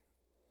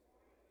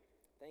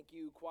Thank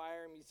you,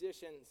 choir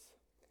musicians.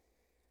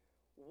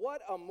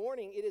 What a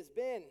morning it has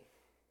been.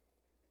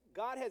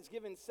 God has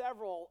given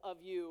several of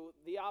you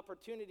the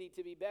opportunity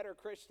to be better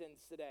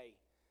Christians today.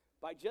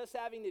 By just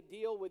having to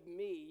deal with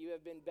me, you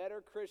have been better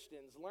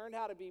Christians. Learned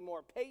how to be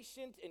more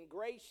patient and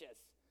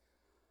gracious.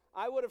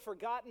 I would have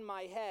forgotten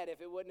my head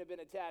if it wouldn't have been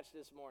attached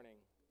this morning.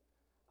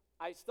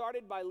 I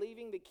started by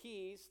leaving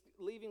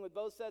with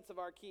both sets of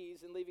our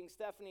keys, and leaving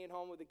Stephanie at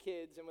home with the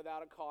kids and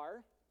without a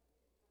car.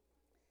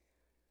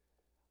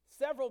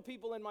 Several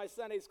people in my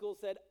Sunday school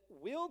said,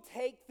 "We'll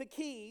take the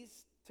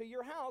keys to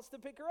your house to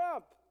pick her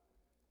up."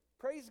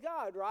 Praise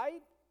God,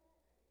 right?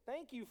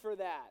 Thank you for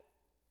that.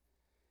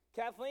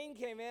 Kathleen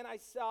came in. I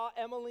saw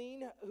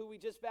Emmeline, who we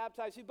just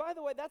baptized. Who, by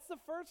the way, that's the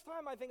first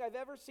time I think I've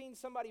ever seen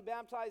somebody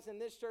baptized in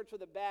this church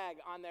with a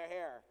bag on their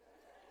hair.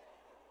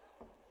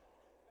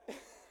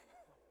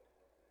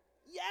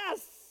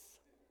 Yes!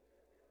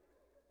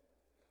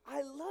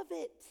 I love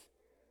it.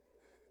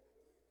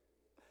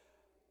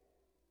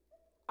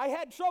 I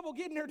had trouble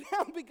getting her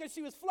down because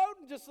she was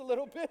floating just a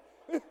little bit.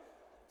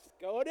 Just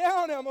go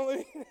down,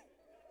 Emmeline.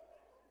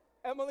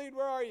 Emmeline,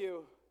 where are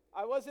you?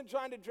 I wasn't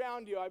trying to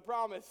drown you, I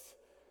promise.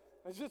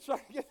 I was just trying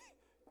to get...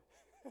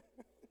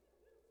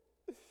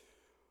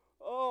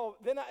 Oh,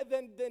 then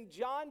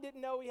John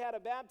didn't know he had a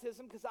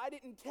baptism because I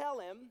didn't tell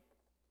him.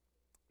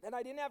 Then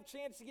I didn't have a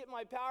chance to get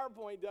my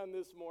PowerPoint done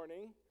this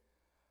morning.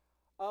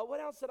 What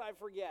else did I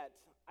forget?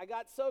 I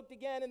got soaked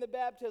again in the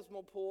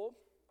baptismal pool.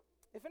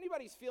 If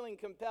anybody's feeling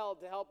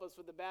compelled to help us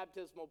with the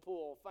baptismal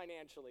pool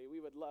financially,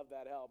 we would love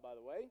that help, by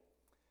the way.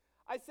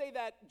 I say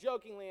that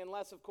jokingly,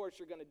 unless, of course,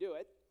 you're going to do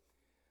it.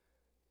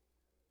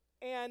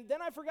 And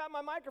then I forgot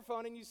my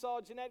microphone, and you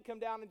saw Jeanette come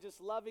down and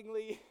just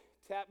lovingly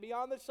tap me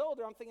on the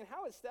shoulder. I'm thinking,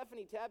 how is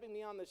Stephanie tapping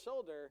me on the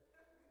shoulder?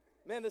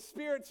 Man, the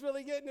Spirit's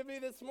really getting to me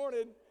this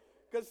morning,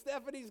 because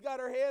Stephanie's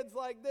got her hands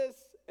like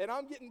this, and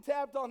I'm getting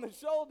tapped on the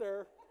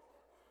shoulder.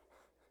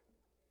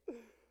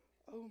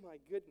 Oh, my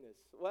goodness.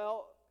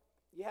 Well,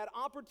 you had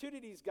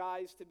opportunities,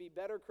 guys, to be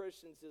better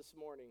Christians this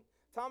morning.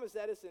 Thomas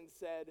Edison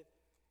said,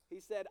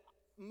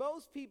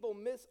 most people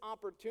miss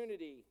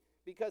opportunity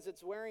because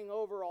it's wearing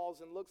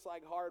overalls and looks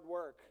like hard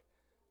work.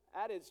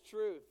 That is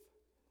truth.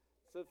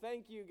 So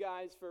thank you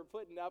guys for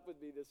putting up with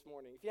me this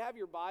morning. If you have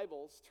your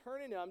Bibles,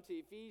 turn them to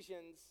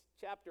Ephesians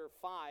chapter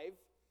 5,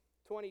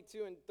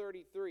 22 and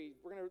 33.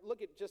 We're going to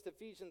look at just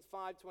Ephesians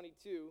 5,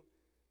 22.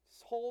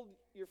 Just hold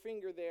your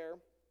finger there.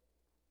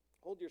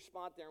 Hold your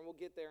spot there, and we'll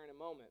get there in a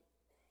moment.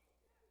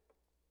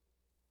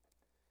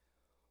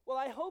 Well,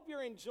 I hope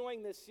you're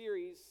enjoying this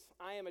series,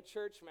 I Am a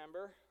Church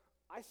Member.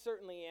 I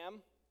certainly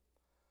am.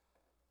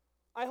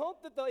 I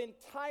hope that the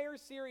entire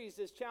series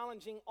is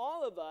challenging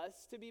all of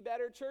us to be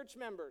better church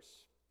members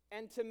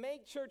and to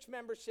make church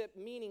membership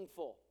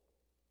meaningful.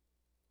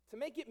 To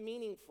make it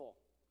meaningful.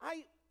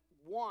 I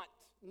want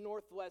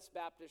Northwest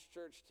Baptist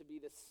Church to be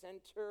the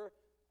center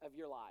of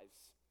your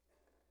lives.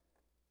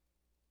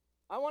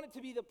 I want it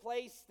to be the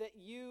place that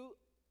you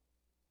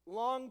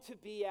long to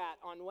be at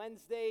on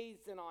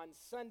Wednesdays and on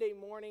Sunday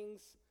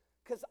mornings,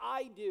 because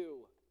I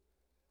do.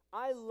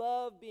 I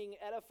love being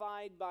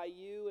edified by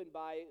you and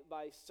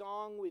by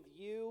song with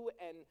you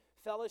and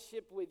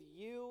fellowship with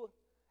you,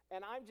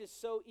 and I'm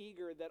just so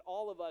eager that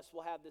all of us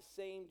will have the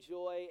same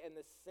joy and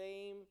the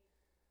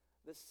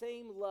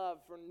same love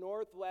for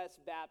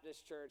Northwest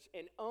Baptist Church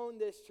and own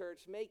this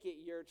church, make it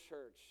your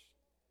church.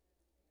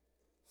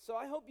 So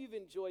I hope you've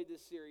enjoyed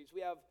this series.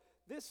 We have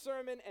this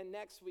sermon, and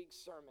next week's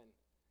sermon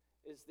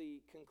is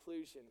the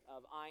conclusion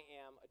of I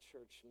Am a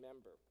Church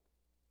Member.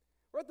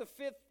 We're at the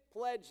fifth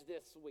pledge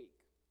this week.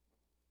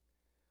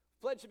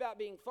 Pledge about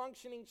being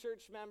functioning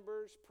church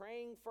members,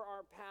 praying for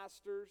our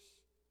pastors.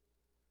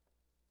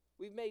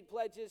 We've made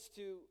pledges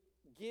to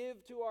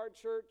give to our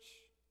church.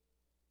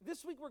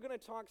 This week we're going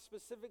to talk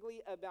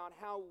specifically about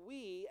how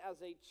we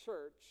as a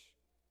church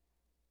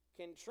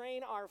can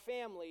train our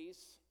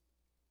families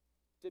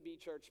to be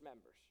church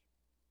members.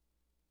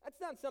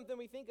 That's not something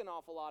we think an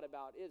awful lot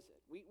about, is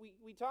it?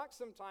 We talk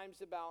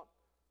sometimes about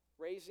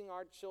raising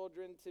our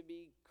children to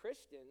be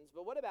Christians,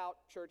 but what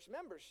about church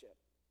membership?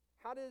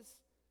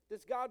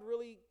 Is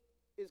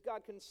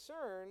God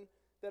concerned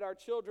that our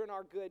children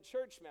are good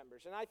church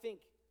members? And I think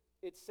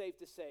it's safe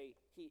to say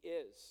He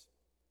is.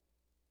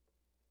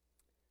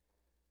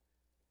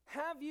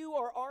 Have you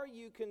or are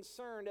you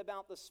concerned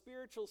about the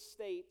spiritual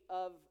state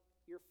of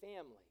your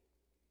family?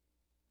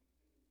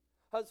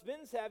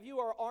 Husbands, have you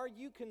or are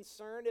you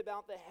concerned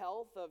about the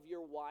health of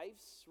your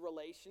wife's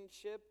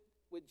relationship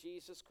with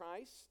Jesus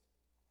Christ?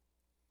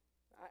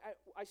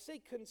 I say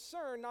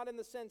concern not in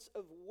the sense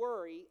of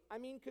worry. I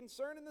mean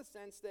concern in the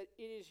sense that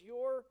it is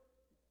your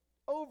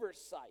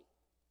oversight.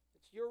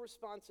 It's your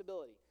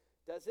responsibility.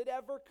 Does it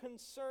ever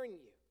concern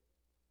you?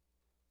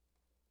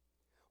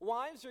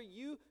 Wives, are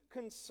you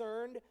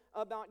concerned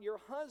about your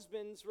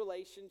husband's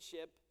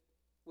relationship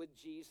with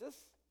Jesus?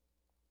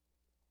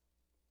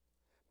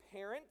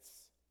 Parents,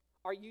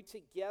 are you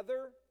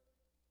together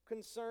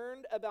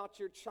concerned about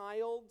your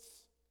child's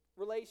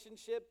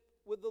relationship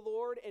with the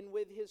Lord and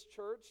with His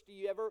church? Do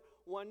you ever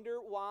wonder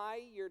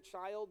why your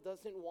child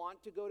doesn't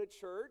want to go to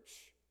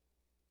church?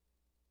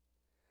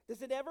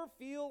 Does it ever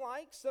feel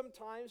like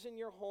sometimes in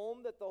your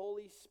home that the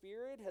Holy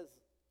Spirit has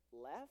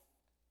left?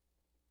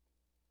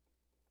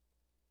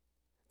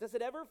 Does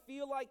it ever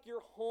feel like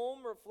your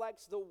home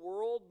reflects the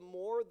world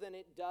more than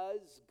it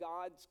does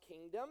God's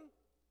kingdom?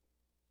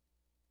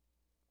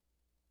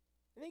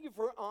 I think if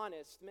we're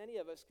honest, many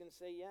of us can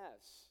say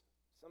yes.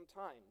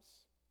 Sometimes.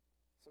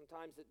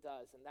 Sometimes it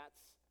does, and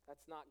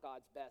that's not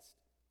God's best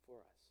for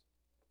us.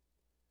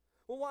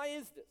 Well, why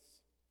is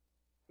this?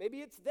 Maybe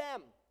it's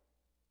them.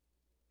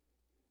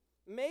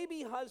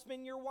 Maybe,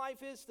 husband, your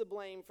wife is to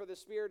blame for the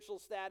spiritual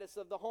status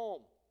of the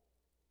home.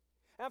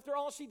 After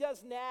all, she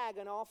does nag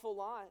an awful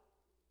lot.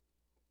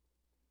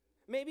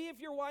 Maybe if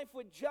your wife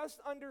would just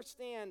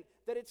understand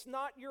that it's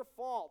not your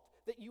fault,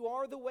 that you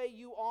are the way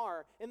you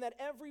are, and that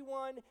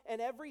everyone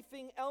and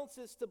everything else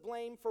is to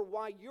blame for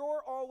why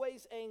you're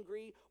always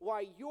angry,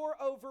 why you're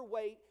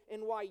overweight,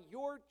 and why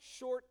you're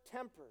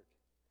short-tempered.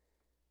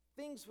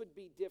 Things would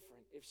be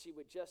different if she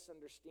would just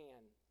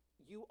understand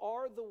you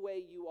are the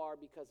way you are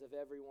because of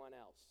everyone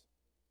else.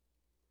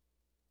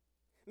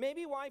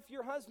 Maybe, wife,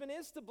 your husband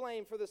is to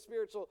blame for the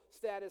spiritual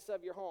status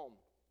of your home.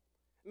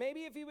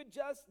 Maybe if he would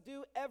just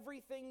do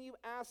everything you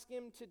ask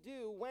him to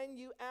do, when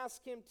you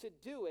ask him to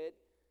do it,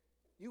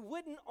 you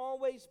wouldn't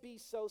always be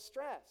so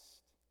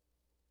stressed.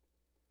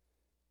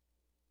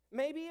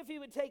 Maybe if he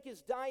would take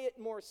his diet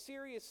more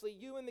seriously,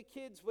 you and the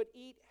kids would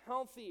eat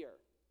healthier.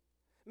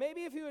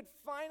 Maybe if he would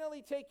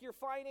finally take your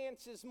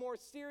finances more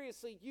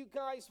seriously, you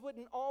guys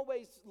wouldn't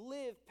always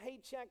live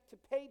paycheck to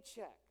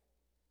paycheck.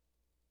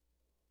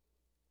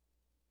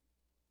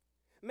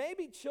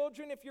 Maybe,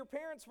 children, if your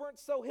parents weren't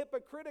so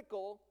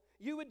hypocritical,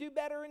 you would do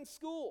better in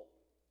school.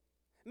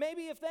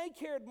 Maybe if they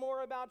cared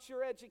more about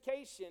your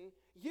education,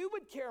 you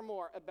would care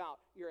more about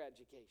your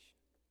education.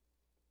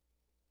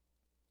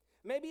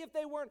 Maybe if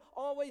they weren't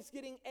always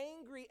getting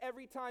angry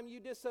every time you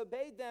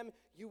disobeyed them,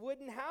 you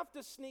wouldn't have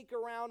to sneak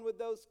around with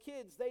those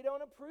kids they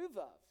don't approve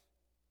of.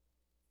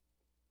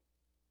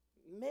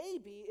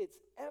 Maybe it's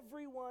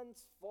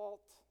everyone's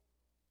fault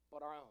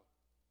but our own.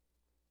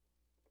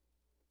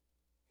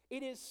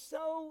 It is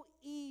so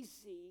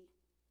easy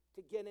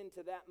to get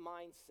into that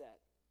mindset.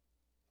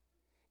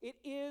 It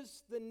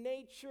is the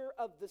nature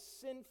of the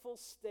sinful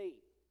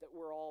state that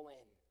we're all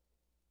in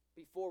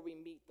before we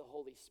meet the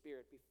Holy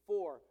Spirit,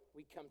 before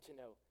we come to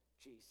know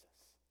Jesus.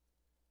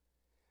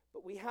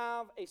 But we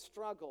have a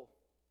struggle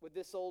with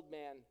this old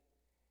man.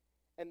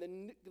 And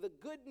the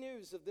good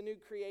news of the new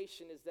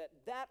creation is that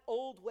that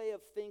old way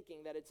of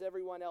thinking, that it's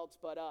everyone else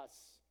but us,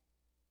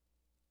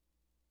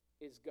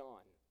 is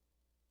gone.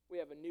 We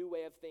have a new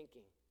way of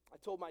thinking. I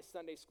told my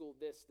Sunday school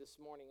this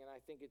morning, and I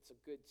think it's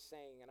a good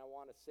saying, and I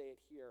want to say it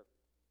here.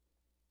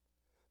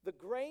 The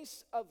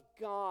grace of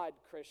God,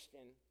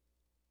 Christian,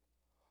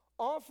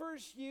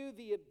 offers you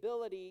the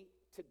ability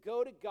to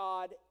go to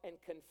God and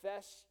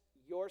confess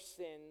your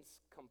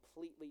sins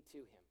completely to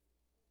Him.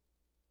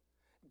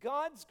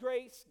 God's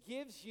grace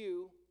gives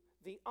you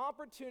the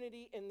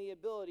opportunity and the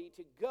ability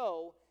to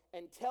go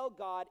and tell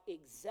God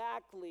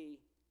exactly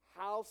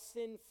how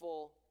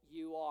sinful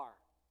you are.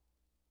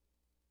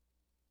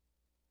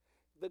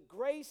 The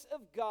grace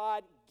of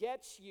God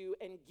gets you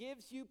and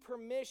gives you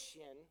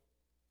permission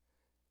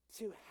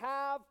to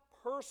have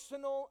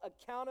personal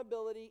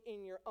accountability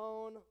in your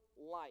own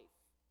life.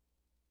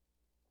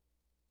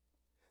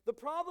 The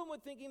problem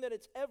with thinking that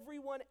it's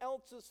everyone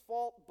else's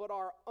fault but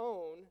our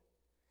own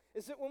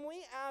is that when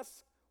we ask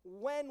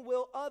when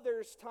will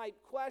others type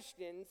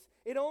questions,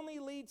 it only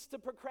leads to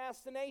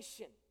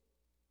procrastination.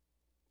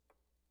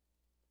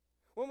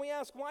 When we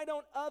ask why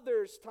don't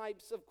others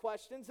types of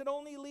questions, it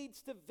only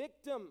leads to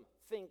victim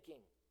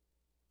thinking.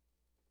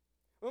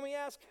 When we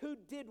ask who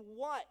did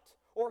what,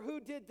 or who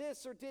did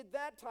this or did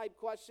that type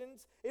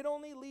questions, it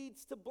only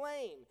leads to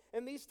blame.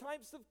 And these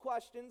types of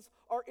questions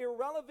are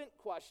irrelevant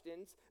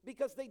questions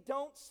because they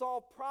don't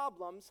solve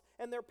problems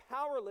and they're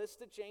powerless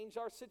to change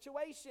our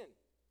situation.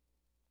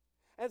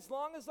 As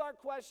long as our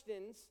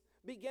questions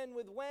begin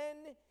with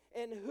when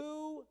and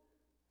who,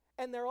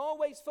 and they're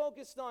always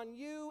focused on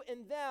you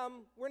and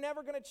them, we're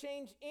never going to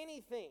change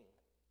anything.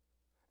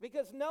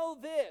 Because know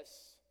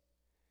this,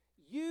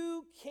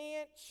 you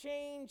can't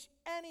change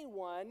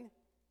anyone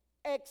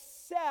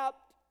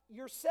except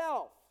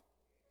yourself.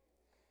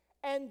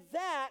 And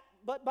that,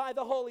 but by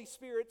the Holy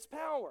Spirit's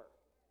power.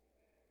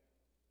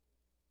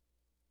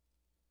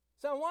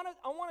 So I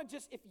want to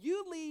just, if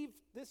you leave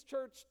this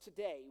church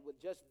today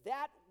with just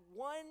that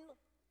one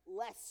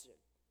lesson,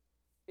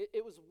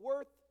 it was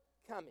worth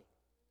coming.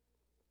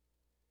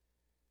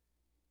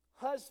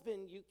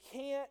 Husband, you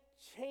can't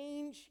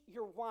change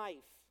your wife.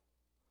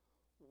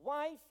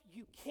 Wife,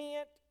 you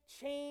can't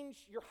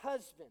change your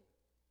husband.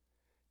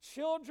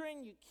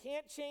 Children, you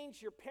can't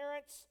change your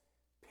parents.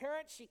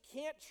 Parents, you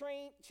can't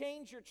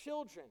change your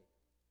children.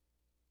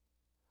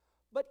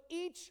 But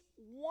each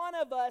one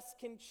of us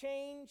can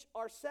change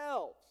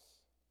ourselves.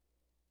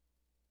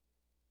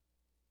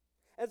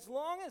 As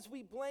long as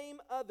we blame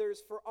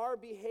others for our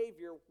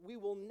behavior, we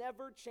will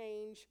never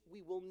change,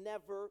 we will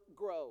never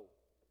grow.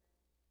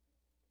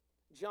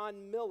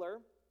 John Miller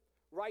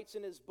writes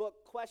in his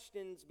book,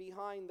 Questions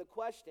Behind the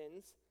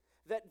Questions,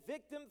 that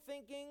victim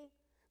thinking,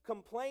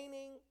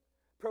 complaining,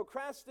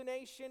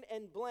 procrastination,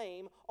 and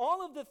blame,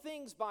 all of the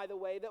things, by the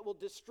way, that will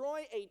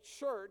destroy a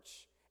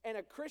church and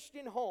a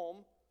Christian home,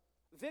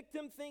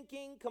 victim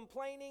thinking,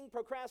 complaining,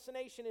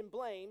 procrastination, and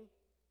blame,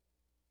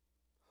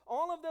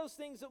 all of those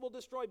things that will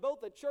destroy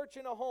both a church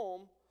and a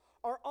home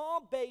are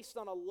all based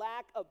on a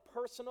lack of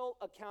personal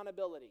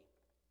accountability.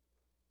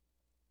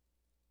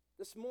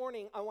 This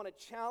morning, I want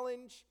to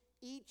challenge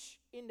each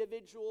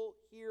individual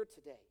here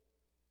today.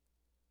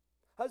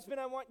 Husband,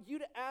 I want you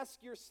to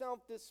ask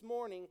yourself this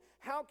morning,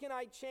 how can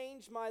I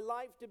change my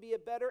life to be a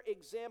better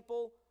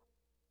example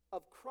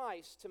of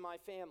Christ to my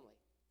family?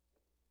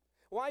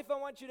 Wife, I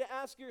want you to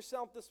ask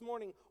yourself this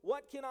morning,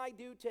 what can I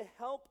do to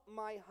help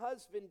my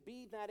husband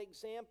be that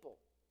example?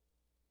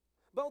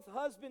 Both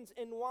husbands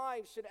and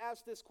wives should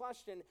ask this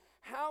question,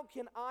 how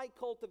can I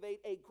cultivate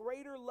a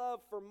greater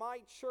love for my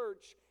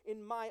church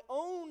in my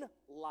own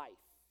life?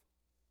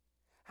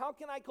 How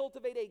can I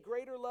cultivate a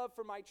greater love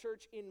for my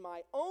church in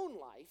my own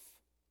life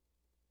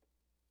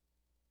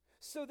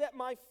so that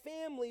my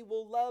family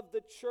will love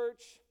the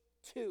church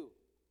too?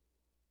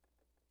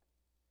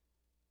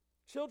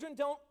 Children,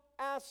 don't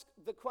ask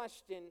the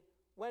question,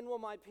 when will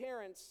my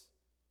parents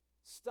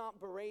stop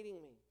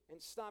berating me and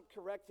stop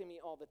correcting me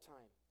all the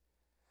time?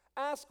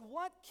 Ask,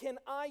 what can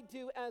I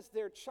do as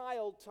their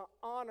child to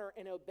honor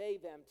and obey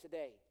them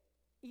today,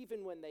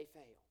 even when they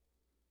fail?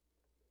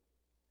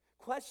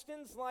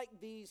 Questions like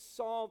these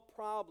solve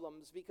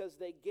problems because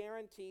they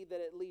guarantee that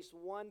at least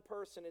one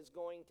person is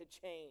going to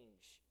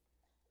change: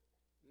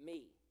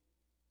 me.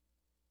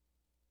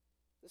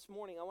 This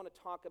morning, I want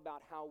to talk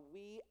about how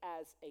we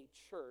as a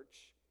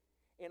church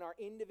and our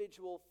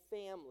individual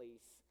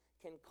families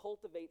can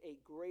cultivate a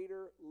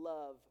greater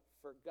love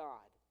for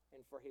God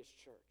and for His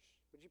church.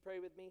 Would you pray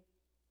with me?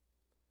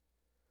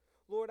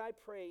 Lord, I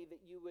pray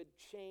that you would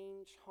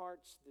change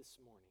hearts this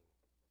morning.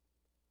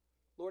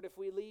 Lord, if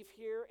we leave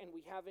here and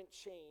we haven't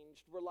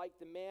changed, we're like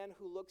the man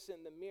who looks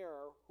in the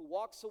mirror, who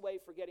walks away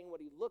forgetting what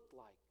he looked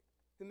like,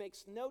 who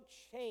makes no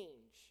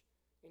change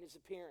in his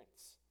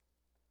appearance.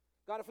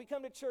 God, if we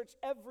come to church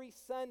every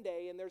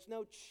Sunday and there's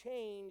no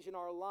change in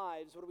our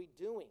lives, what are we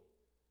doing?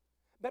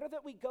 Better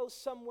that we go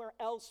somewhere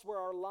else where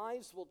our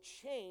lives will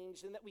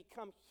change than that we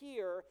come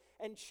here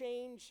and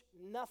change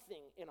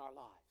nothing in our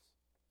lives.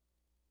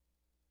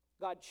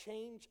 God,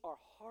 change our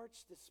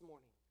hearts this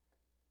morning.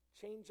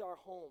 Change our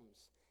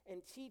homes.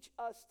 And teach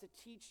us to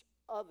teach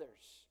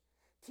others.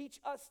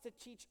 Teach us to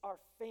teach our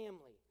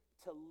family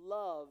to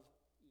love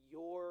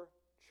your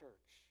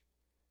church.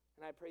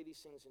 And I pray these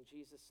things in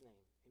Jesus' name.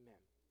 Amen.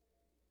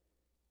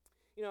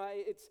 You know,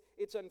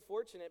 it's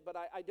unfortunate, but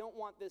I don't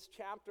want this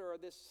chapter or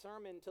this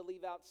sermon to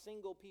leave out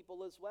single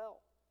people as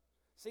well.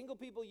 Single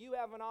people, you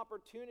have an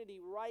opportunity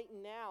right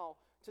now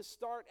to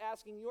start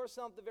asking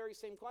yourself the very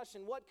same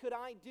question. What could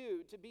I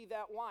do to be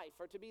that wife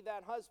or to be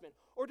that husband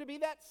or to be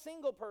that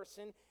single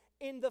person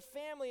in the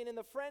family and in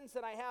the friends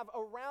that I have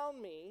around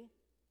me,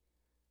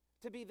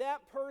 to be that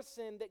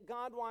person that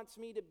God wants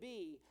me to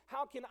be?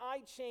 How can I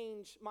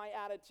change my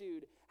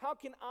attitude? How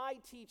can I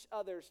teach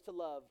others to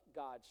love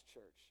God's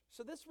church?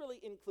 So this really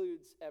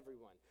includes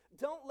everyone.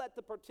 Don't let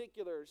the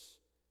particulars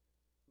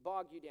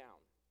bog you down.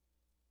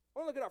 I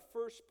want to look at our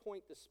first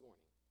point this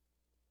morning.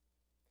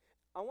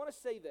 I want to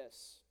say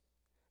this.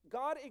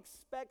 God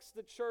expects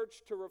the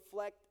church to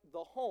reflect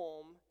the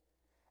home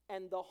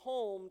and the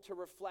home to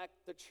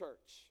reflect the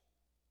church.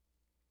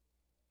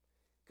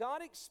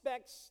 God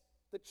expects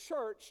the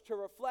church to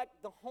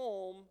reflect the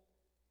home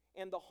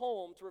and the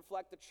home to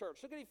reflect the church.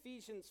 Look at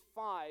Ephesians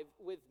 5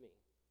 with me.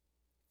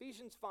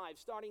 Ephesians 5,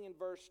 starting in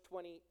verse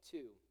 22.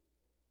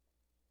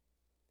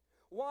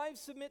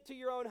 Wives, submit to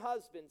your own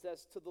husbands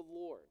as to the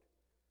Lord.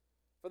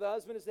 For the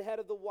husband is the head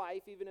of the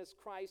wife, even as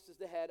Christ is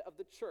the head of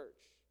the church,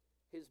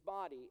 his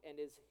body, and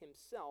is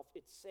himself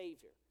its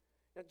Savior.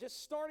 Now,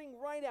 just starting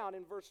right out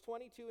in verse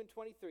 22 and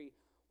 23,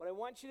 what I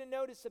want you to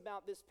notice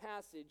about this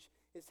passage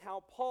is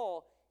how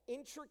Paul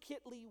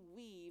intricately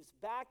weaves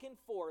back and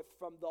forth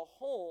from the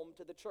home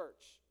to the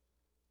church.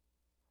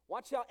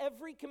 Watch how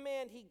every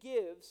command he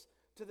gives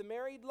to the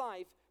married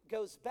life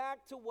goes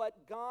back to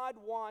what God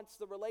wants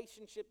the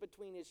relationship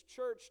between his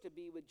church to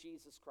be with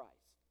Jesus Christ.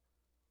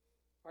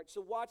 All right,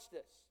 so watch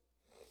this.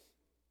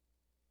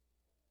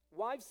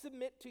 Wives,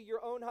 submit to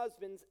your own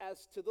husbands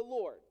as to the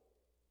Lord.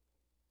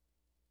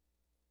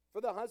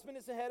 For the husband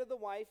is the head of the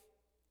wife,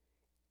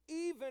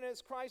 even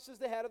as Christ is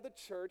the head of the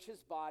church,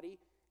 his body,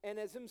 and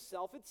as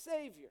himself its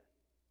Savior.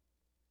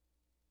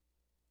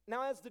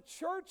 Now, as the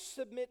church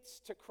submits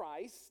to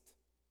Christ,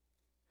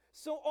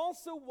 so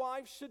also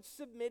wives should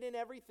submit in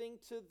everything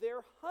to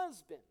their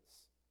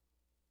husbands.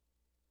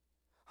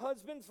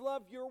 Husbands,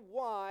 love your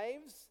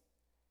wives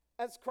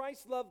as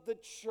Christ loved the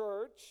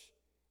church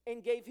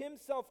and gave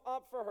himself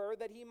up for her,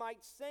 that he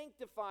might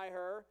sanctify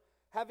her,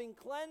 having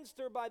cleansed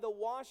her by the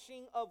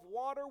washing of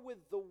water with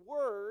the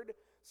word,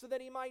 so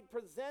that he might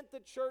present the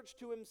church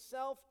to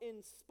himself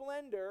in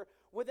splendor,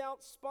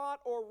 without spot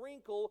or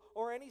wrinkle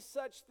or any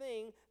such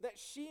thing, that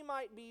she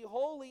might be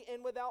holy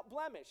and without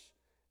blemish.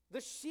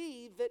 The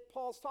she that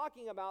Paul's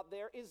talking about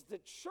there is the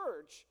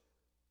church,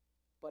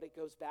 but it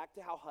goes back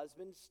to how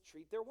husbands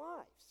treat their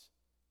wives.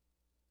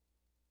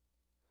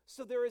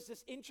 So there is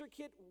this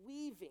intricate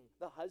weaving.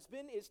 The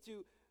husband is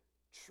to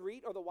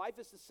treat, or the wife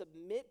is to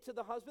submit to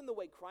the husband the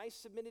way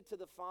Christ submitted to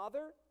the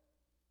Father.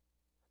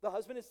 The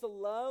husband is to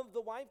love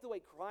the wife the way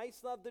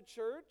Christ loved the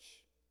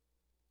church.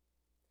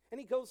 And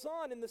he goes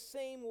on, in the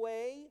same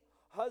way,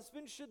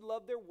 husbands should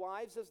love their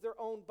wives as their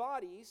own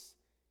bodies.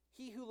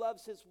 He who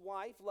loves his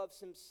wife loves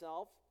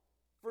himself.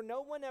 For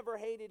no one ever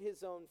hated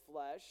his own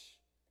flesh,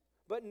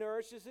 but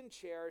nourishes and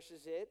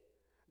cherishes it,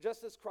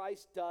 just as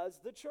Christ does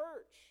the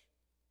church,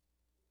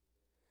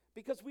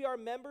 because we are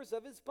members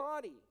of his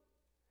body.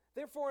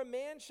 Therefore a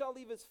man shall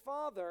leave his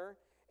father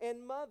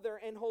and mother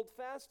and hold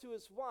fast to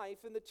his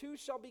wife, and the two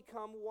shall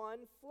become one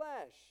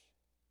flesh.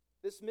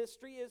 This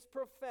mystery is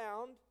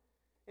profound,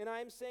 and I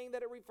am saying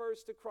that it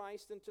refers to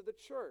Christ and to the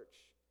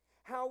church.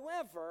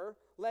 However,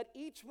 let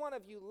each one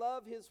of you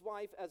love his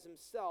wife as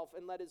himself,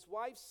 and let his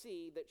wife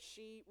see that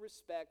she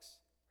respects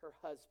her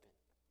husband.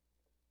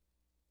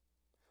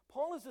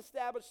 Paul is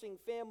establishing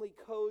family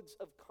codes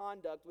of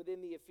conduct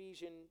within the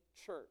Ephesian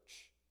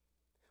church.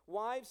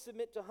 Wives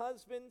submit to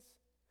husbands.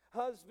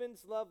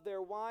 Husbands love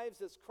their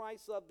wives as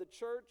Christ loved the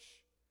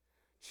church.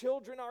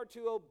 Children are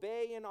to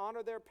obey and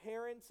honor their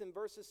parents in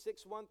verses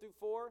 6, 1 through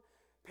 4.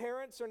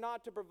 Parents are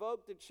not to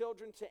provoke the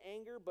children to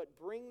anger, but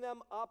bring them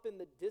up in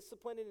the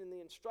discipline and in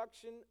the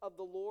instruction of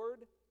the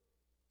Lord.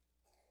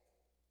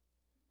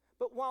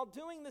 But while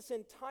doing this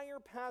entire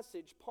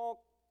passage,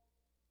 Paul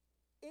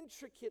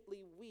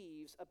intricately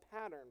weaves a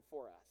pattern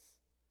for us.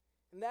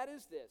 And that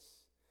is this,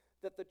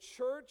 that the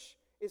church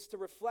is to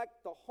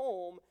reflect the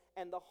home,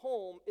 and the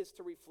home is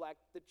to reflect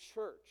the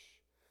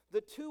church.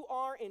 The two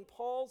are, in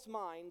Paul's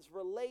minds,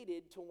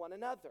 related to one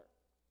another.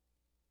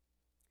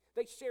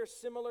 They share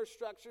similar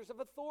structures of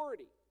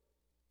authority.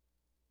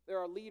 There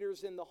are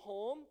leaders in the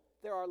home,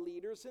 there are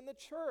leaders in the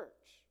church.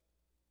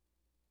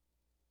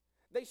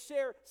 They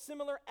share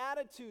similar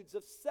attitudes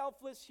of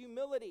selfless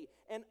humility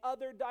and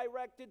other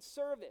directed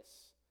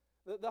service.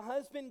 The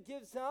husband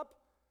gives up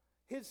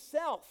his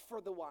self for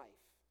the wife.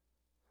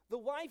 The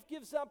wife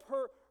gives up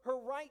her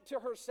right to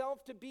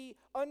herself to be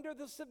under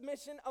the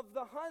submission of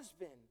the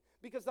husband,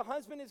 because the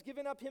husband has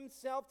given up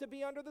himself to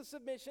be under the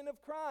submission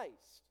of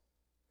Christ.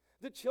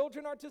 The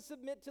children are to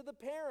submit to the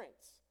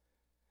parents.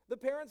 The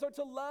parents are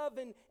to love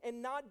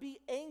and not be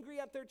angry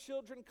at their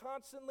children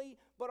constantly,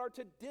 but are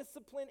to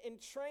discipline and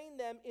train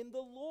them in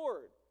the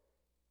Lord.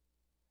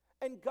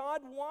 And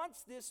God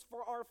wants this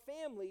for our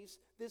families,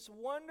 this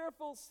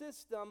wonderful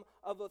system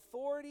of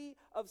authority,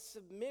 of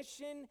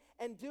submission,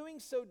 and doing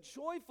so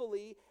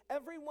joyfully,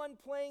 everyone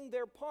playing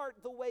their part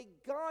the way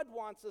God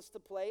wants us to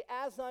play,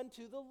 as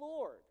unto the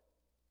Lord.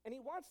 And he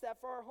wants that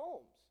for our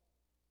homes.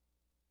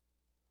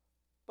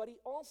 But he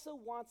also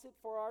wants it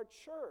for our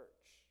church,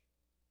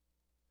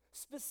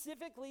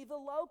 specifically the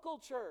local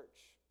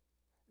church,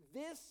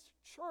 this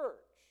church.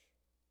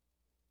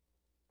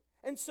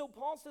 And so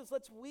Paul says,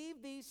 let's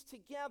weave these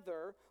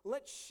together.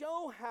 Let's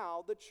show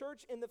how the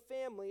church and the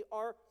family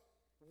are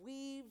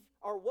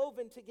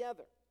woven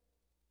together.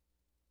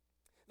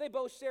 They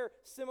both share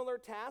similar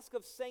tasks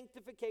of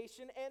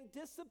sanctification and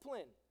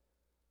discipline.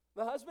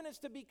 The husband is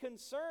to be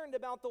concerned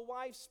about the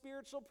wife's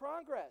spiritual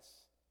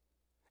progress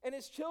and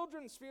his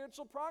children's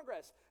spiritual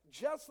progress,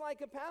 just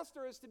like a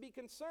pastor is to be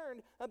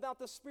concerned about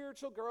the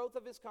spiritual growth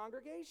of his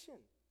congregation.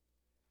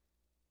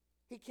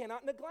 He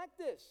cannot neglect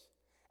this.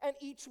 And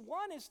each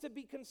one is to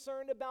be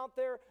concerned about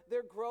their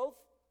growth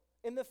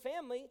in the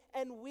family,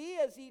 and we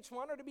as each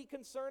one are to be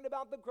concerned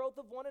about the growth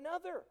of one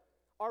another.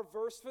 Our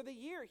verse for the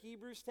year,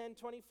 Hebrews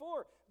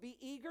 10:24, be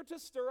eager to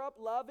stir up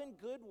love and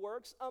good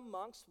works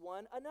amongst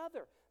one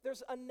another.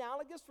 There's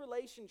analogous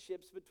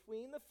relationships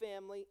between the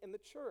family and the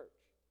church.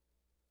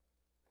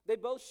 They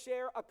both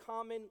share a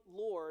common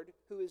Lord,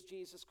 who is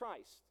Jesus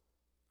Christ.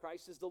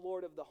 Christ is the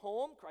Lord of the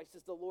home. Christ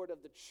is the Lord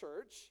of the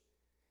church.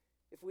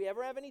 If we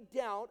ever have any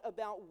doubt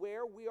about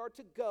where we are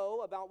to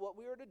go, about what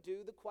we are to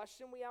do, the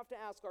question we have to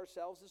ask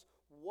ourselves is,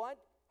 what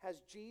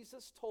has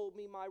Jesus told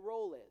me my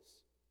role is?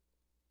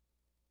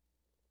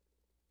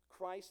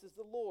 Christ is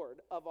the Lord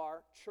of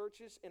our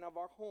churches and of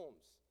our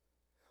homes.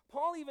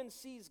 Paul even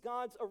sees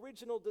God's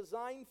original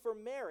design for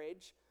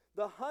marriage,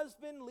 the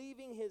husband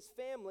leaving his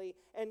family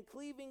and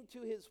cleaving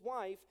to his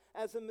wife,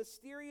 as a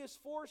mysterious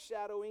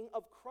foreshadowing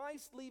of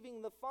Christ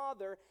leaving the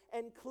Father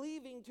and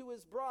cleaving to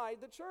his bride,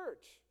 the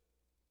church.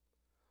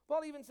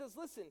 Paul even says,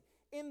 listen,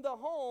 in the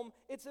home,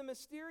 it's a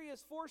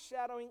mysterious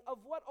foreshadowing of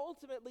what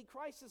ultimately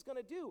Christ is going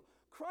to do.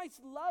 Christ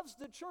loves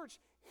the church.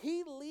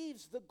 He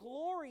leaves the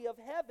glory of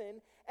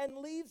heaven and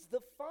leaves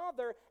the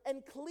Father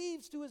and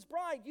cleaves to his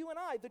bride, you and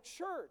I, the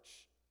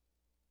church.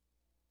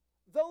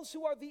 Those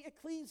who are the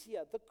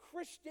ecclesia, the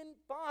Christian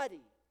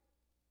body.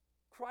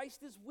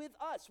 Christ is with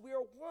us. We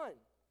are one.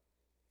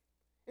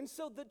 And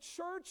so the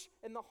church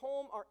and the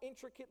home are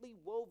intricately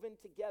woven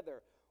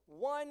together.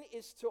 One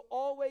is to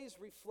always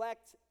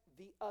reflect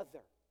the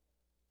other.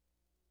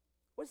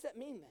 What does that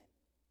mean then?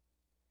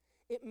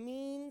 It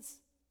means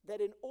that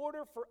in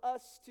order for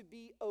us to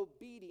be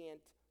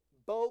obedient,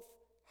 both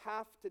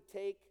have to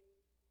take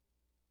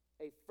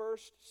a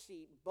first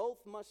seat.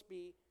 Both must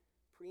be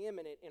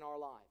preeminent in our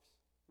lives.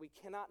 We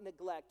cannot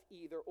neglect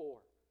either or.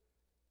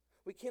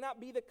 We cannot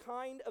be the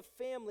kind of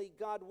family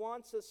God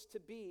wants us to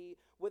be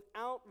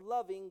without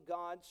loving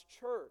God's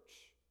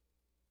church.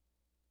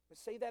 I'll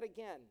say that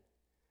again.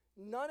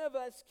 None of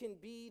us can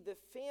be the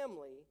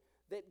family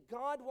that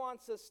God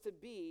wants us to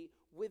be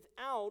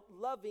without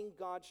loving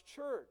God's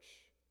church.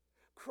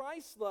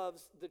 Christ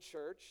loves the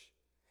church,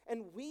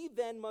 and we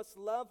then must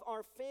love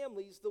our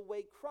families the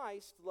way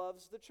Christ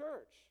loves the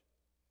church.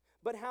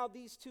 But how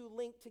these two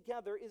link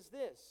together is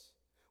this.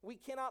 We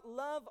cannot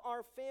love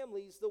our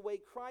families the way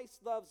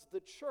Christ loves the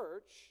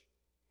church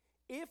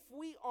if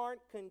we aren't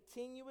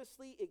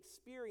continuously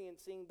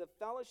experiencing the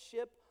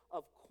fellowship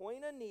of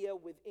koinonia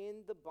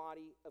within the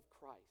body of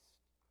Christ.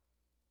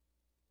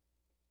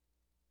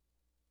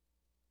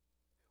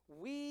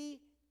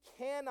 We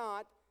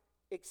cannot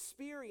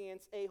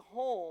experience a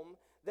home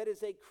that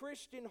is a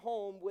Christian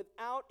home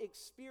without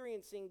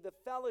experiencing the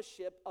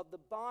fellowship of the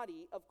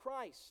body of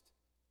Christ.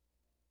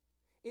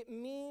 It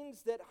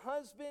means that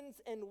husbands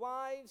and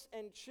wives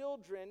and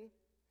children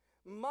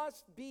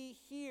must be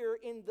here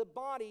in the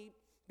body,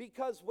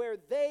 because where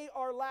they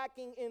are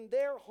lacking in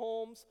their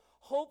homes,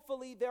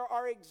 hopefully there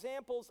are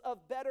examples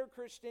of better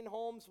Christian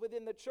homes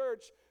within the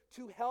church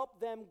to help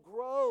them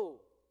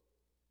grow.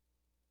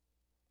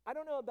 I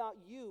don't know about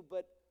you,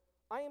 but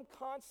I am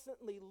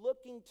constantly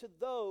looking to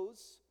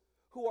those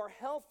who are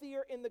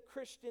healthier in the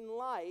Christian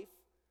life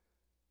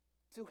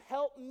to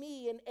help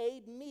me and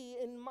aid me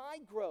in my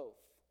growth.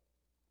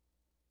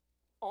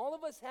 All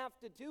of us have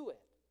to do it.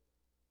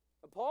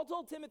 And Paul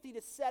told Timothy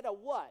to set a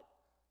what?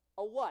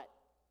 A what?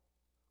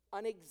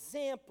 An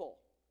example.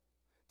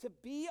 To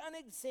be an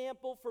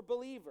example for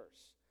believers.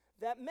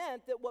 That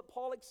meant that what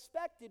Paul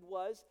expected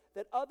was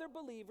that other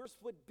believers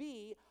would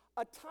be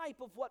a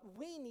type of what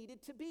we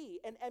needed to be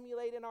and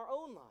emulate in our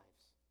own lives.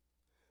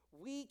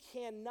 We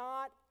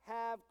cannot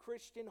have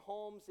Christian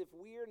homes if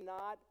we're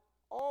not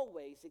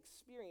always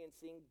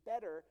experiencing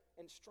better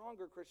and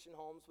stronger Christian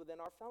homes within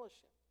our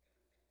fellowship.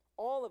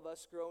 All of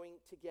us growing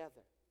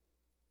together.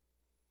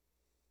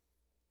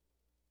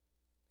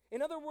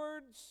 In other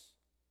words,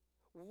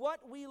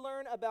 what we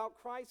learn about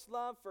Christ's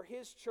love for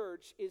his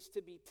church is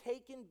to be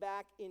taken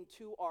back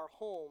into our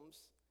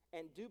homes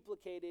and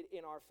duplicated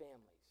in our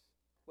families.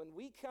 When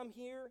we come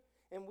here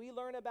and we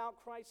learn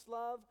about Christ's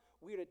love,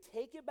 we're to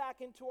take it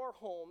back into our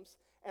homes,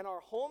 and our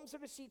homes are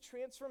to see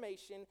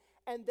transformation,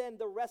 and then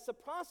the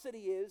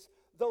reciprocity is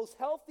those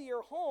healthier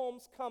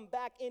homes come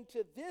back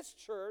into this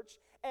church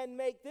and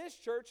make this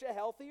church a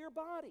healthier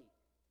body.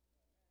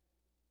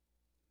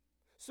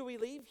 So we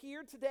leave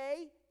here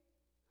today,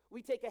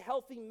 we take a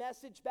healthy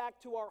message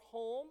back to our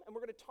home, and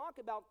we're going to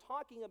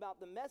talking about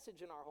the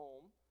message in our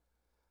home.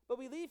 But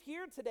we leave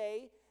here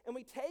today, and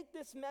we take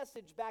this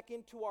message back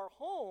into our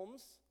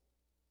homes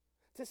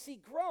to see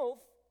growth,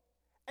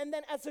 and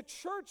then as a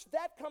church,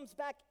 that comes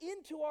back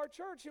into our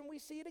church, and we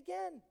see it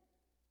again.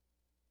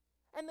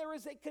 And there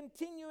is a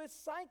continuous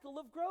cycle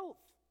of growth.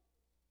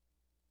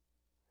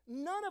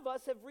 None of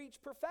us have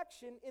reached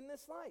perfection in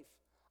this life.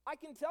 I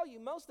can tell you,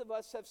 most of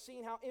us have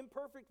seen how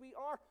imperfect we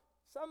are.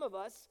 Some of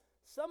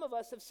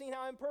us have seen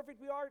how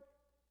imperfect we are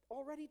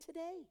already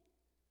today.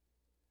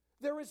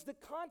 There is the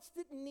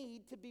constant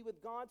need to be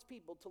with God's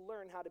people to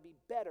learn how to be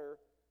better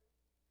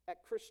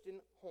at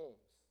Christian homes.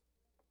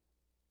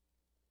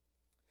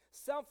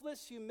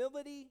 Selfless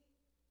humility,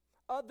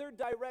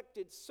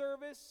 other-directed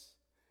service,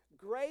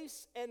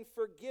 grace, and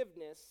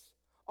forgiveness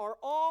are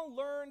all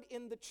learned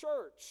in the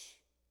church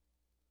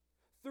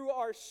through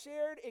our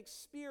shared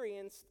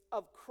experience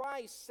of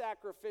Christ's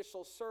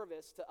sacrificial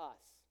service to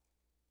us.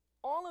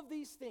 All of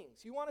these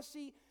things. You want to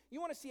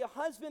see a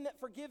husband that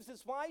forgives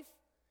his wife?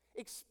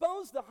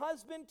 Expose the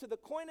husband to the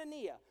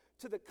koinonia,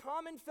 to the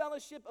common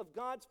fellowship of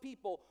God's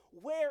people,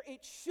 where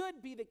it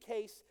should be the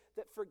case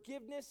that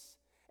forgiveness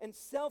and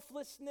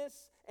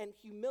selflessness and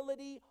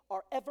humility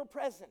are ever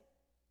present.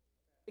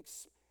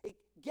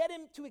 Get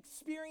him to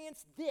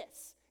experience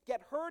this.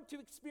 Get her to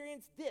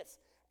experience this.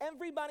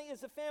 Everybody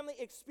as a family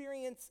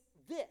experience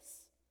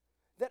this.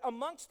 That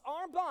amongst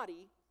our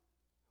body,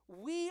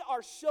 we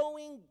are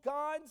showing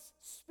God's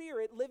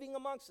Spirit living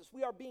amongst us.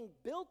 We are being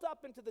built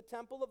up into the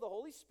temple of the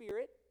Holy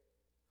Spirit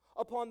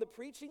upon the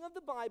preaching of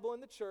the Bible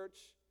in the church.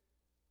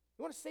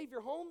 You want to save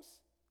your homes?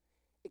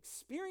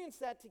 Experience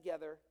that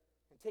together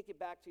and take it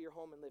back to your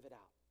home and live it out.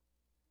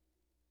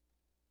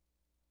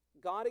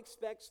 God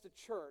expects the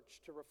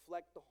church to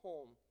reflect the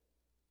home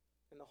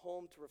and the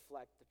home to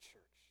reflect the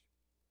church.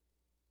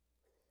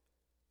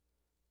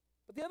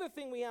 But the other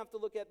thing we have to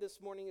look at this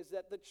morning is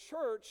that the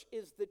church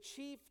is the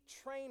chief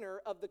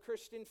trainer of the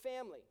Christian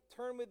family.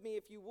 Turn with me,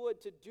 if you would,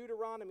 to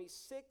Deuteronomy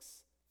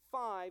 6,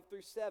 5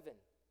 through 7.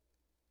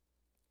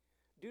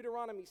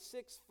 Deuteronomy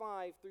 6,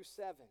 5 through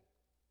 7.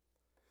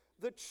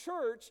 The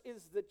church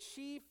is the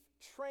chief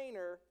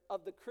trainer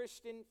of the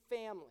Christian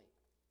family.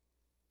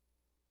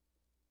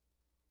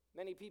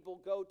 Many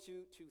people go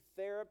to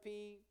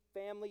therapy,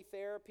 family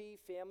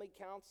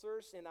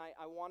counselors, and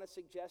I want to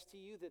suggest to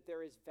you that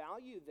there is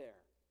value there.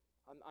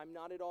 I'm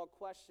not at all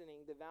questioning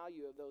the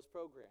value of those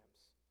programs.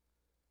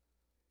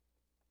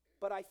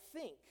 But I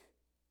think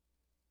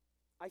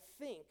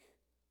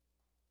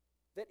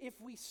that if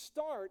we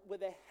start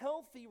with a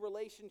healthy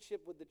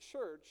relationship with the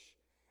church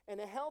and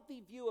a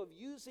healthy view of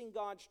using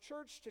God's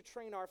church to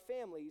train our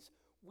families,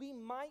 we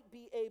might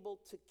be able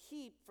to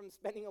keep from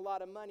spending a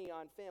lot of money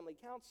on family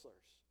counselors.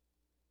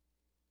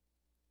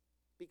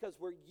 Because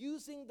we're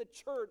using the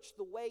church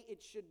the way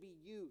it should be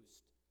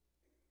used.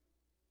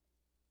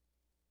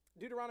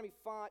 Deuteronomy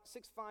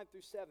 6, 5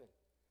 through 7.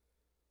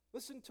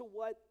 Listen to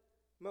what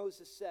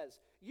Moses says.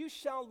 You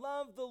shall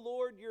love the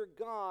Lord your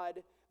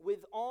God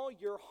with all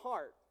your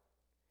heart,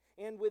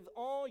 and with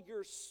all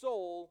your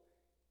soul,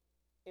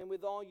 and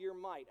with all your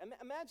might.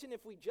 Imagine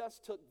if we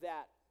just took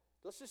that.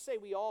 Let's just say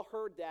we all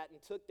heard that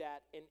and took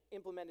that and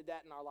implemented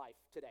that in our life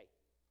today.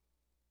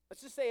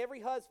 Let's just say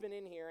every husband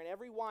in here and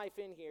every wife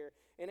in here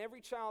and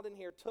every child in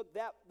here took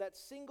that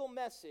single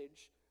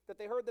message that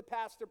they heard the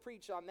pastor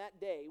preach on that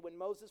day when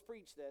Moses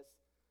preached this.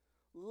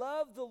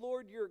 Love the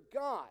Lord your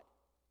God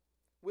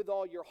with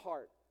all your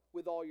heart,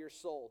 with all your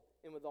soul,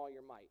 and with all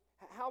your might.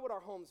 How would our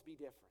homes be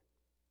different?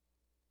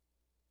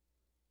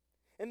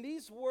 And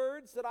these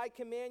words that I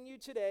command you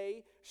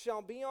today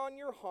shall be on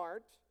your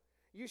heart.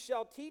 You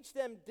shall teach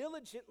them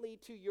diligently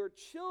to your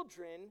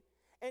children,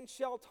 and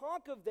shall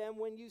talk of them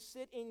when you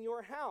sit in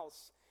your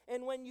house,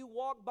 and when you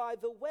walk by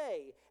the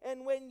way,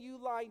 and when you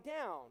lie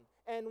down,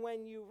 and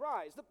when you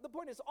rise. The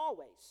point is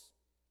always.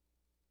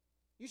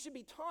 You should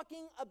be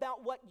talking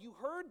about what you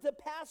heard the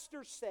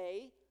pastor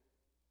say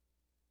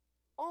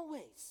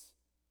always.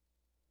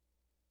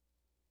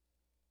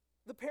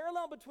 The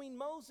parallel between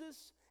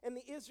Moses and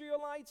the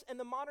Israelites and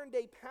the modern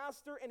day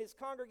pastor and his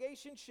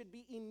congregation should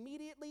be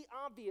immediately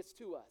obvious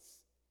to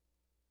us.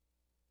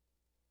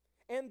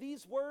 And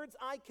these words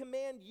I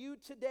command you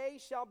today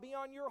shall be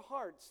on your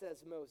heart,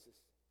 says Moses.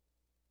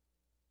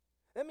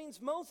 That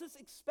means Moses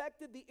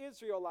expected the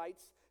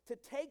Israelites to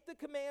take the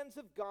commands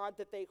of God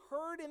that they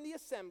heard in the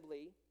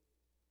assembly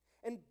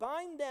and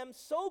bind them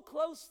so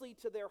closely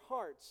to their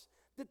hearts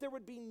that there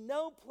would be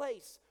no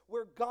place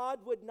where God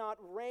would not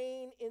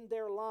reign in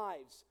their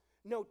lives.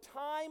 No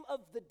time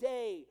of the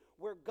day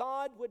where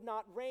God would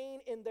not reign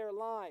in their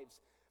lives.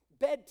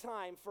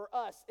 Bedtime for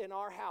us in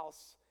our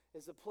house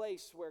is a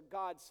place where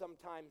God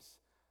sometimes,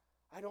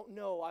 I don't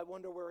know, I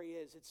wonder where he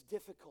is. It's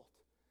difficult.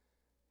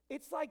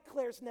 It's like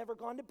Claire's never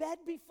gone to bed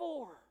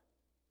before.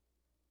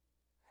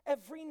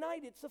 Every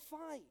night it's a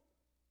fight.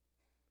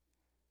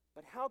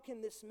 But how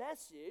can this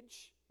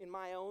message in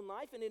my own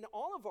life and in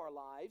all of our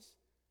lives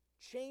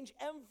change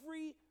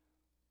every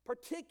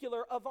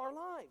particular of our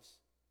lives?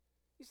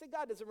 You say,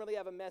 God doesn't really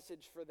have a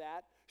message for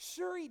that.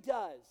 Sure he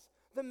does.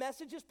 The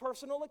message is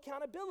personal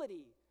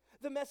accountability.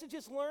 The message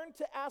is learn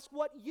to ask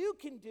what you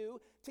can do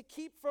to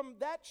keep from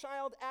that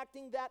child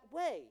acting that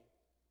way.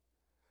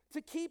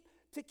 To keep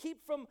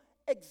from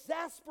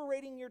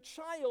exasperating your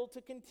child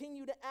to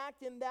continue to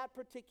act in that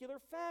particular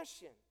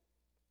fashion.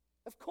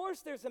 Of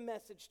course there's a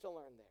message to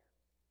learn there.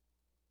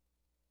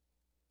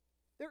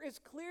 There is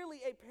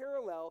clearly a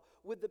parallel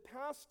with the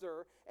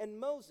pastor and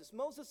Moses.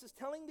 Moses is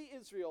telling the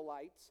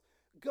Israelites,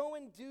 go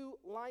and do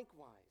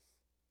likewise.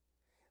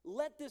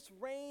 Let this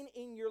reign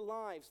in your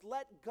lives.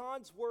 Let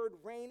God's word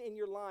reign in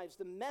your lives.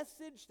 The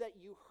message that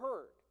you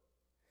heard.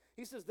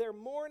 He says their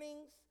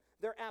mornings,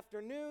 their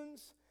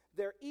afternoons,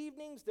 their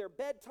evenings, their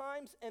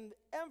bedtimes, and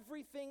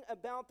everything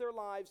about their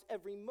lives,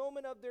 every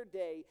moment of their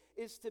day,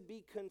 is to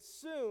be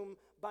consumed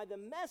by the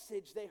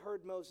message they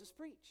heard Moses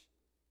preach.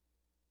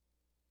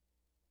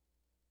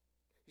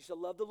 You shall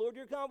love the Lord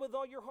your God with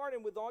all your heart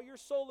and with all your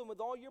soul and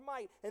with all your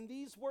might. And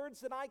these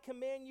words that I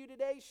command you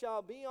today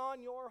shall be on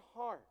your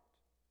heart.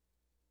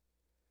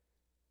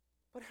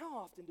 But how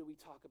often do we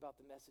talk about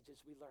the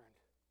messages we learned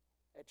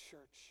at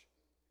church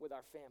with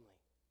our family?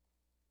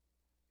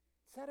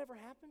 Does that ever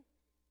happen?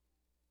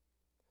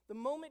 The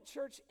moment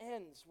church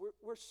ends,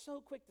 we're so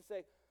quick to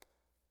say,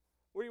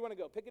 where do you want to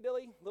go?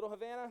 Piccadilly? Little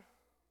Havana?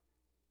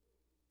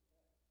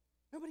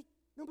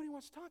 Nobody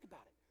wants to talk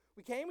about it.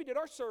 We came, we did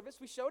our service,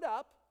 we showed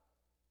up.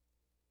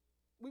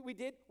 We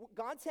did,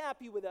 God's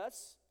happy with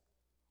us.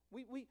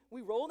 We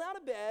rolled out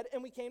of bed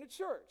and we came to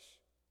church.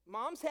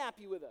 Mom's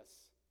happy with us.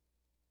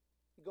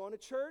 You going to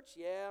church?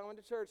 Yeah, I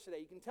went to church today.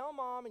 You can tell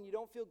mom and you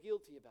don't feel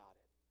guilty about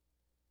it.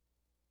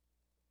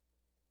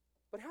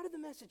 But how did the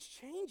message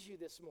change you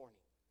this morning?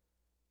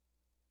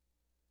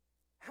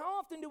 How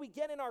often do we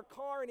get in our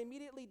car and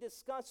immediately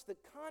discuss the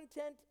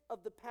content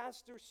of the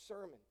pastor's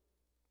sermon?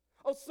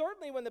 Oh,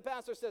 certainly when the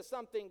pastor says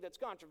something that's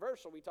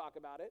controversial, we talk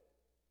about it.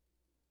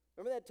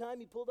 Remember that time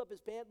he pulled up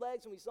his pant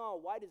legs and we saw how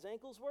wide his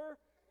ankles were?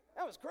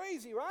 That was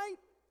crazy, right?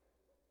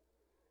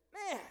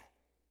 Man.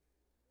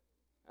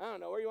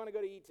 don't know, where do you want to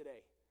go to eat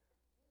today?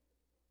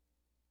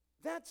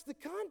 That's the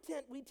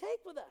content we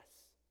take with us.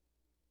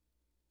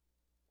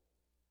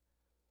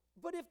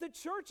 But if the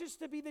church is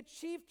to be the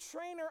chief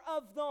trainer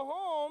of the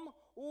home,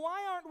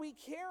 why aren't we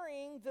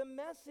carrying the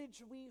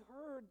message we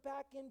heard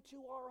back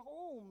into our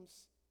homes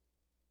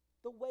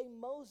the way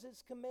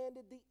Moses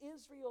commanded the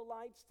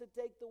Israelites to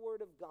take the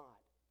word of God?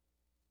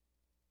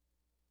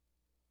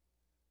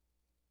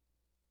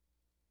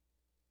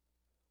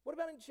 What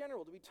about in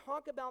general? Do we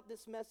talk about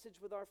this message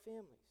with our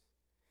families?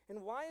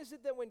 And why is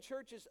it that when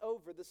church is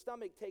over, the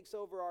stomach takes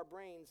over our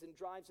brains and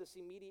drives us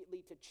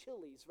immediately to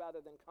Chili's rather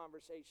than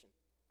conversation?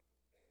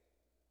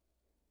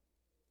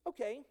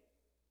 Okay,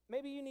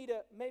 maybe you need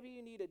to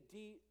decompress.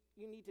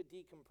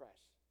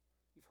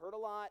 You've heard a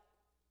lot.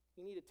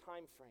 You need a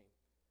time frame.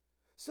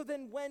 So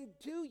then when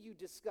do you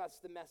discuss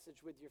the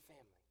message with your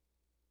family?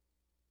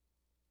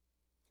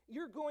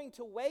 You're going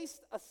to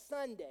waste a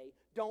Sunday.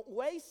 Don't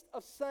waste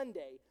a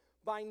Sunday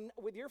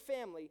with your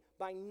family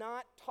by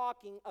not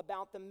talking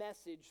about the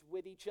message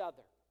with each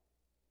other.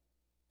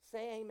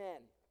 Say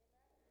amen.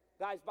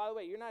 Guys, by the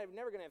way, you're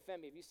never going to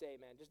offend me if you say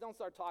amen. Just don't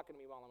start talking to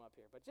me while I'm up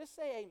here, but just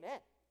say amen.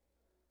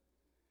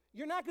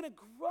 You're not going to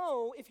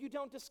grow if you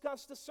don't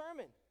discuss the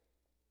sermon.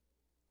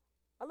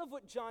 I love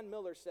what John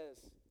Miller says.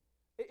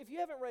 If you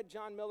haven't read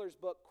John Miller's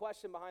book,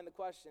 Question Behind the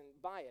Question,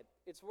 buy it.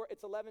 It's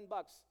 $11.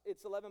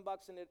 It's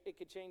 $11 and it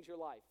could change your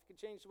life. It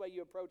could change the way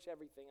you approach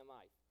everything in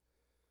life.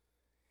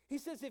 He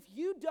says, if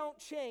you don't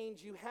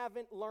change, you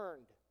haven't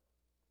learned.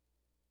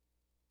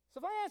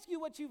 So if I ask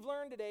you what you've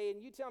learned today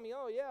and you tell me,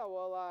 oh yeah,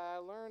 well, I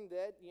learned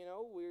that,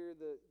 we're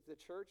the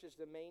church is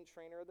the main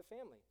trainer of the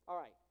family. All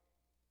right.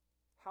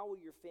 How will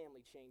your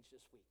family change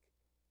this week?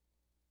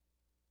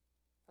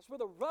 That's where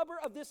the rubber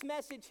of this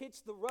message hits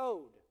the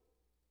road.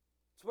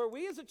 It's where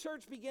we as a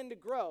church begin to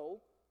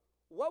grow.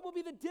 What will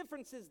be the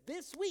differences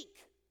this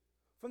week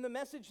from the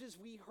messages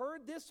we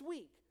heard this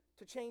week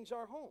to change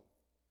our home?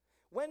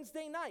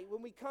 Wednesday night,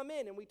 when we come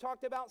in and we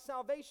talked about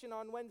salvation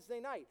on Wednesday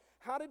night,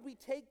 how did we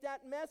take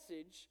that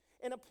message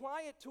and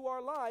apply it to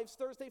our lives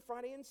Thursday,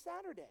 Friday, and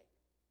Saturday?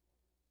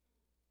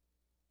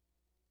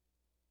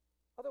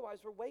 Otherwise,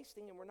 we're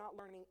wasting and we're not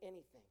learning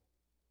anything.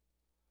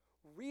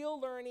 Real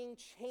learning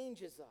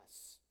changes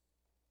us.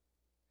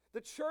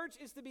 The church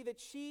is to be the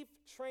chief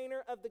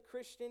trainer of the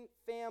Christian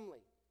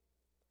family.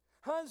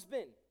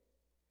 Husband,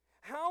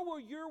 how will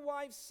your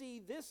wife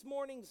see this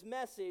morning's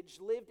message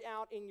lived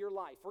out in your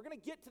life? We're going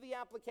to get to the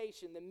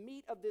application, the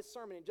meat of this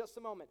sermon in just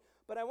a moment.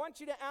 But I want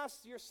you to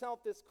ask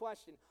yourself this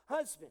question.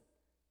 Husband,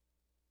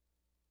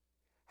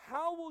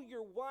 how will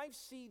your wife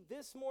see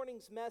this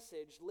morning's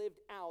message lived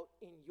out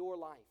in your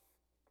life?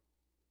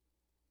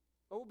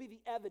 What will be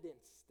the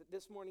evidence that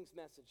this morning's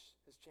message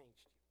has changed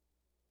you?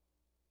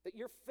 That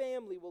your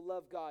family will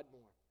love God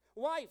more?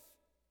 Wife,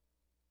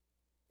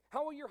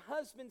 how will your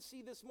husband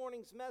see this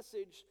morning's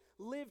message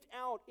lived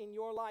out in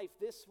your life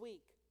this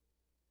week?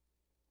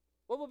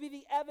 What will be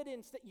the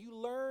evidence that you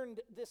learned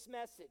this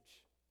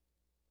message?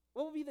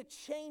 What will be the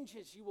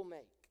changes you will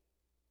make?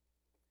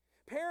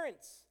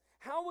 Parents,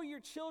 how will your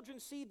children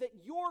see that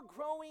you're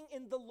growing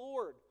in the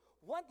Lord?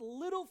 What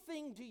little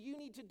thing do you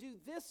need to do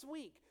this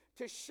week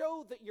to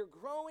show that you're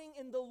growing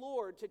in the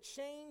Lord, to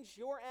change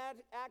your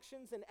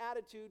actions and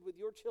attitude with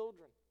your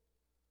children?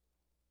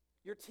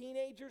 Your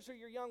teenagers or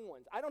your young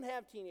ones? I don't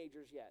have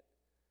teenagers yet.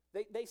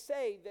 They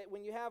say that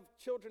when you have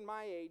children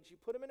my age, you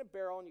put them in a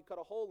barrel and you cut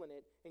a hole in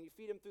it and you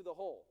feed them through the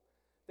hole.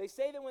 They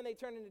say that when they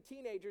turn into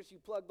teenagers, you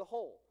plug the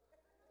hole.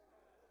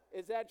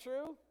 Is that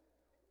true?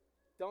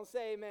 Don't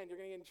say amen. You're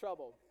going to get in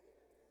trouble.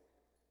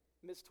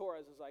 Miss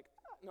Torres was like,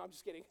 no, I'm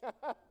just kidding.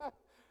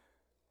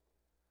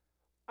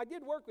 I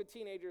did work with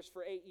teenagers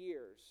for 8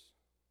 years.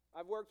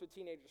 I've worked with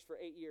teenagers for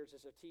 8 years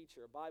as a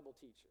teacher, a Bible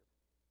teacher,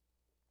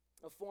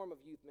 a form of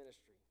youth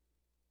ministry.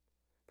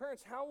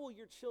 Parents, how will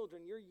your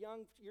children, your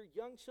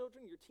young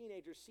children, your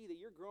teenagers see that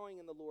you're growing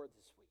in the Lord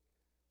this week?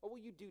 What will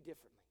you do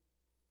differently?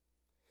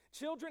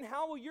 Children,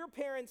 how will your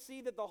parents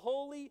see that the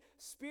Holy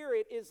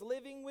Spirit is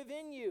living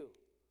within you?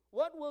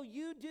 What will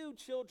you do,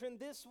 children,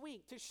 this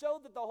week to show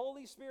that the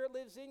Holy Spirit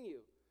lives in you?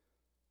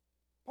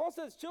 Paul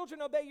says,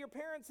 children, obey your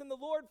parents in the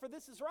Lord, for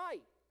this is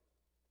right.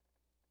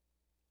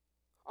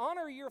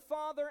 Honor your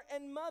father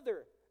and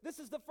mother. This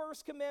is the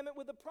first commandment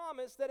with a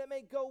promise that it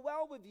may go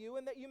well with you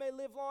and that you may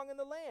live long in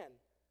the land.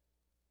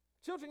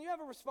 Children, you have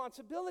a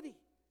responsibility.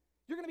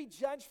 You're going to be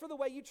judged for the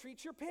way you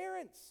treat your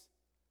parents.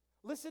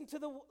 Listen to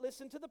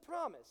the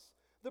promise.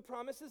 The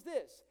promise is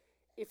this.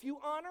 If you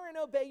honor and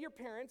obey your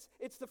parents,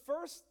 it's the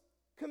first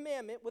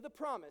commandment with a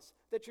promise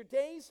that your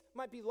days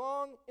might be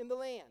long in the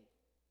land.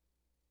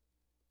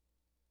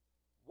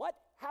 What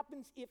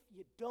happens if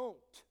you don't?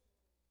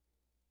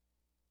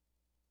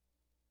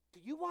 Do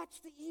you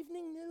watch the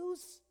evening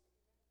news?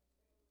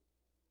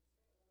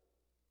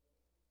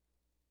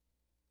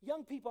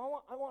 Young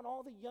people, I want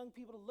all the young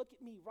people to look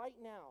at me right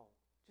now.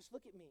 Just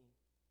look at me.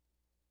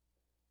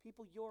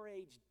 People your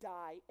age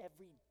die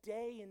every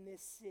day in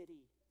this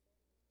city.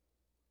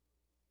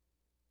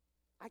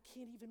 I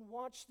can't even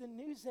watch the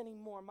news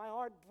anymore. My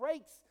heart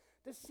breaks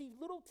to see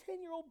little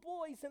 10-year-old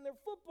boys in their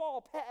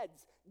football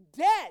pads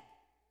dead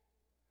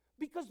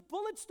because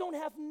bullets don't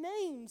have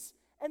names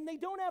and they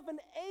don't have an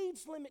age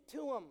limit to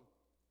them.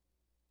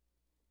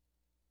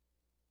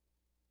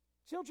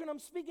 Children, I'm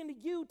speaking to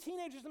you.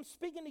 Teenagers, I'm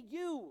speaking to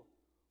you.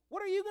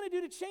 What are you going to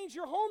do to change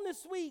your home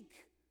this week?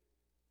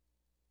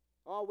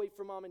 I'll wait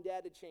for mom and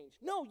dad to change.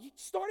 No, you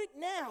start it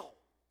now.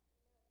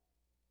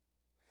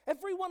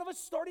 Every one of us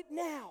start it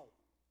now.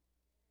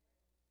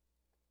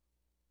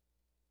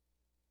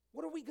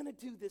 What are we going to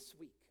do this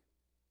week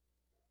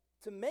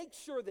to make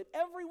sure that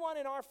everyone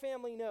in our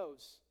family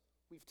knows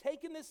we've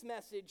taken this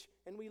message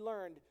and we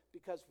learned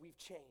because we've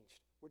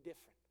changed? We're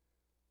different.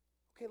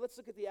 Okay, let's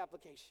look at the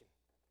application.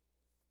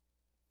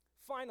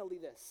 Finally,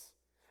 this.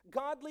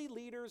 Godly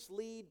leaders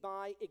lead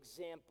by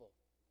example.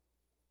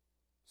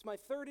 It's my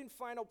third and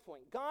final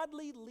point.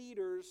 Godly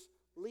leaders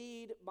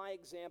lead by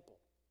example.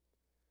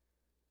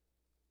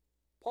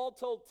 Paul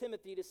told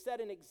Timothy to set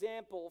an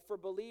example for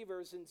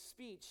believers in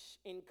speech,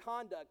 in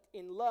conduct,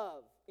 in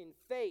love, in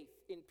faith,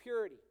 in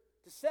purity.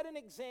 To set an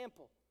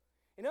example.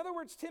 In other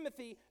words,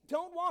 Timothy,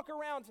 don't walk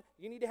around.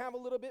 You need to have a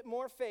little bit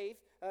more faith.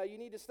 You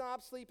need to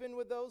stop sleeping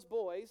with those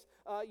boys.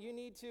 You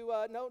need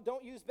to,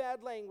 don't use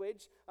bad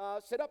language.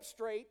 Sit up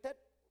straight. That's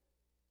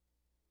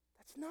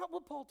not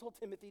what Paul told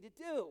Timothy to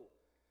do.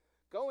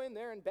 Go in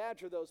there and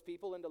badger those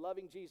people into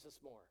loving Jesus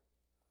more.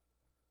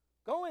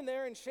 Go in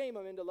there and shame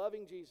them into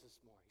loving Jesus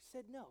more. He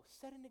said, no,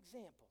 set an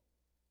example.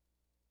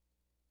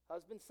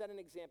 Husband, set an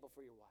example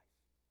for your wife.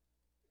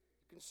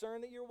 You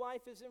concerned that your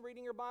wife isn't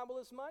reading her Bible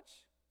as much?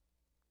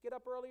 Get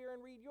up earlier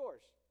and read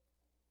yours.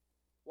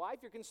 Wife,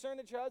 you're concerned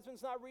that your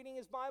husband's not reading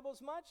his Bible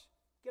as much?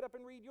 Get up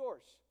and read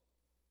yours.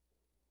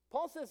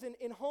 Paul says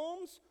in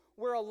homes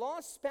where a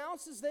lost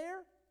spouse is there,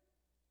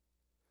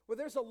 where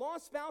there's a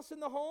lost spouse in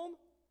the home,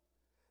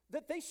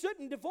 that they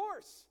shouldn't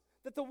divorce.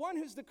 That the one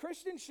who's the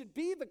Christian should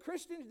be the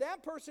Christian,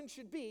 that person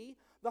should be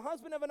the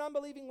husband of an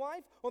unbelieving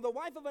wife or the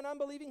wife of an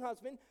unbelieving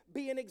husband,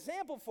 be an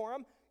example for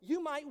them.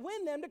 You might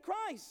win them to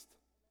Christ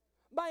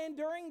by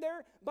enduring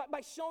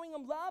by showing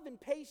them love and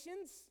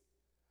patience,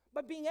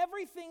 by being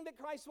everything that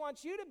Christ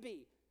wants you to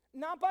be,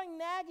 not by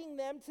nagging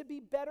them to be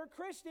better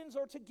Christians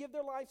or to give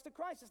their lives to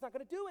Christ. It's not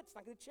going to do it. It's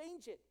not going to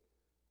change it.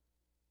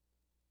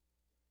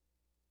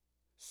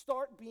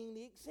 Start being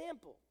the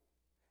example.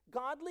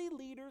 Godly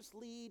leaders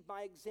lead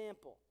by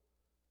example.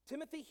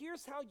 Timothy,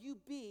 here's how you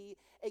be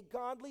a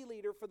godly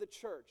leader for the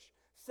church.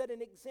 Set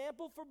an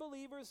example for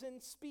believers in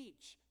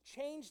speech.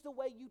 Change the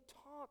way you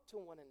talk to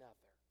one another.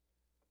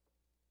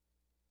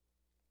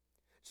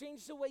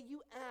 Change the way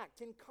you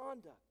act in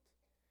conduct.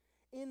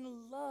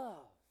 In love.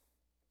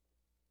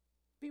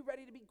 Be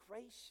ready to be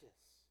gracious.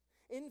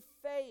 In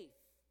faith.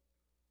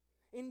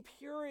 In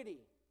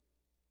purity.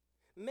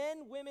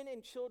 Men, women,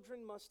 and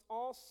children must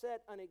all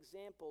set an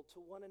example to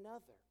one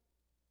another.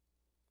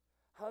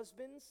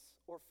 Husbands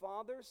or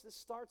fathers, this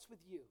starts with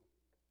you.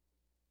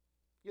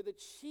 You're the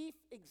chief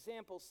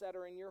example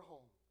setter in your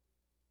home.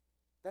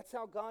 That's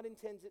how God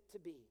intends it to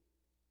be.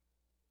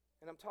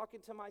 And I'm talking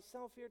to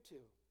myself here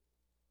too.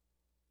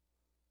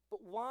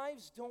 But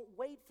wives, don't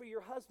wait for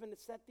your husband to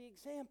set the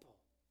example.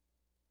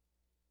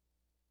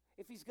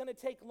 If he's going to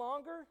take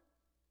longer,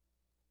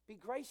 be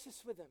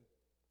gracious with him.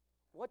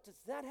 What does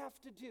that have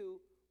to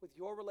do with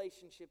your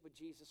relationship with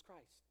Jesus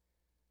Christ?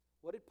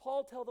 What did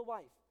Paul tell the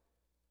wife?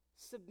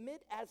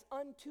 Submit as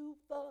unto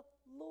the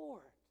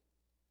Lord.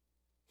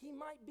 He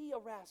might be a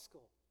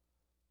rascal,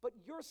 but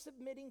you're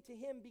submitting to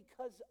him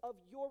because of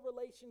your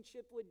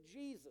relationship with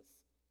Jesus,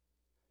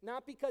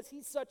 not because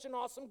he's such an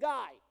awesome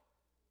guy.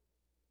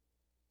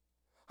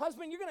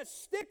 Husband, you're going to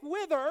stick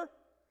with her,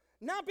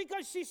 not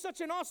because she's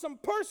such an awesome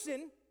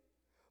person,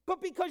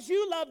 but because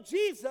you love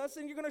Jesus,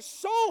 and you're going to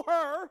show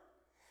her,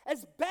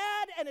 as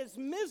bad and as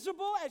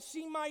miserable as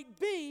she might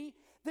be,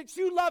 that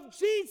you love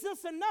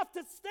Jesus enough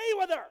to stay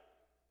with her.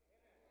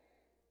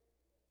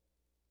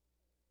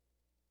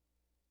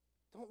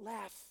 Don't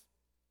laugh.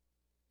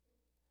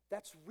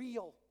 That's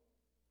real,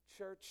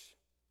 church.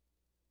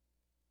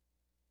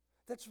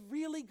 That's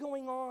really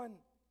going on,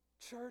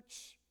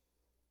 church.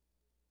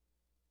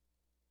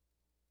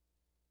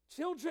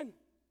 Children,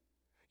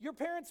 your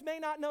parents may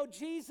not know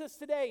Jesus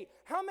today.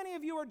 How many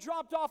of you were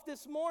dropped off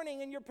this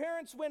morning and your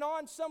parents went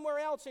on somewhere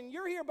else and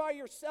you're here by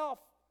yourself?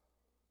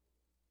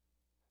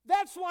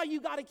 That's why you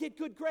got to get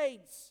good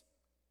grades.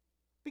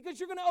 Because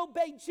you're going to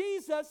obey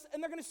Jesus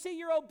and they're going to see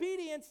your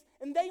obedience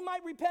and they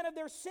might repent of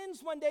their sins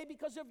one day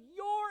because of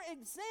your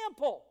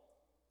example.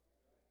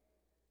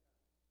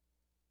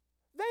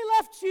 They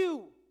left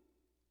you.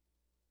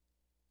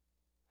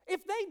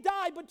 If they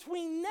die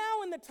between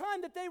now and the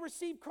time that they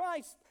receive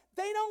Christ,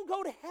 they don't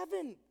go to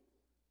heaven.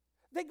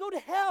 They go to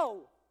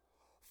hell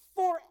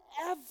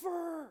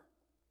forever.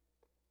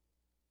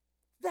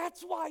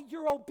 That's why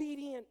you're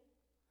obedient.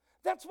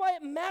 That's why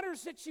it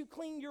matters that you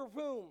clean your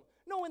room.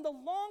 No, in the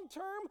long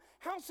term,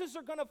 houses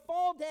are going to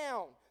fall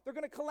down. They're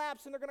going to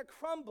collapse and they're going to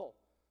crumble.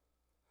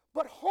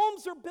 But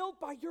homes are built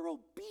by your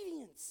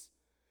obedience.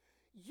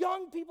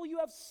 Young people, you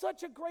have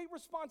such a great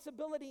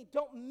responsibility.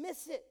 Don't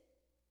miss it.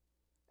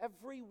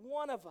 Every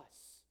one of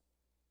us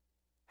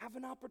have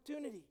an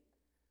opportunity.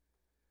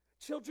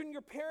 Children,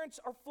 your parents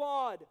are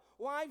flawed.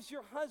 Wives,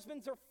 your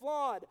husbands are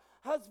flawed.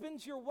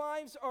 Husbands, your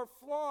wives are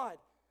flawed.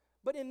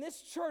 But in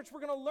this church, we're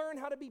going to learn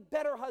how to be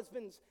better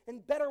husbands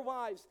and better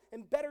wives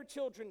and better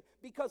children,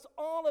 because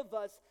all of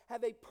us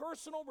have a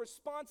personal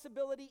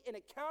responsibility and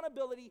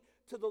accountability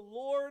to the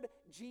Lord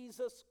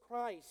Jesus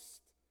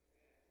Christ.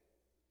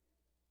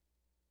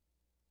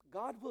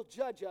 God will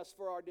judge us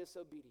for our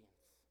disobedience.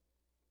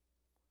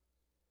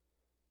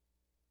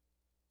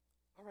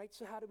 All right,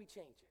 so how do we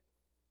change it?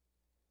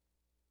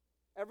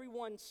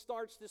 Everyone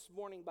starts this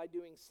morning by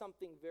doing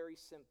something very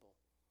simple.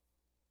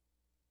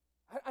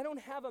 I don't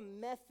have a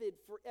method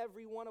for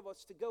every one of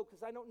us to go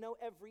because I don't know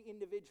every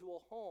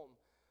individual home.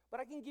 But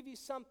I can give you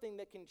something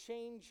that can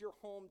change your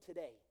home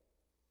today.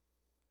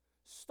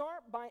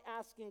 Start by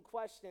asking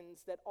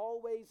questions that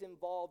always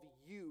involve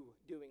you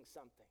doing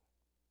something.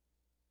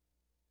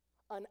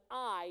 An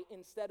I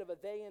instead of a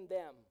they and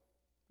them.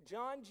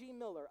 John G.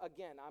 Miller,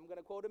 again, I'm going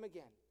to quote him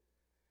again.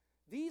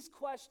 These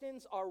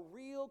questions are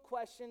real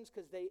questions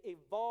because they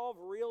involve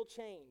real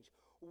change.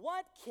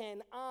 What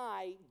can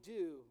I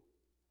do?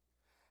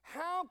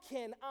 How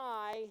can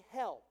I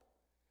help?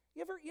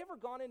 You ever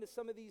gone into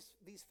some of these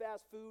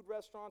fast food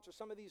restaurants or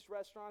some of these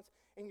restaurants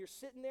and you're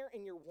sitting there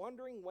and you're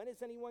wondering, when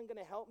is anyone going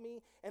to help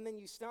me? And then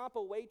you stop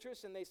a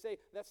waitress and they say,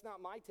 that's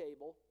not my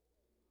table.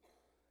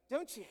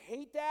 Don't you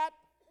hate that?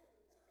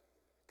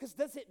 Because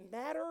does it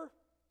matter?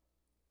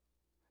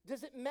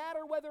 Does it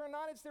matter whether or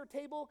not it's their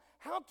table?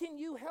 How can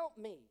you help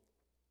me?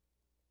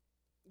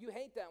 You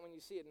hate that when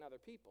you see it in other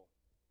people.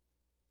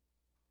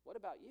 What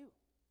about you?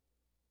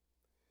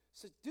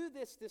 So do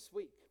this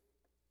week.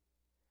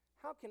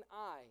 How can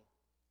I,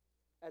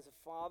 as a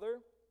father,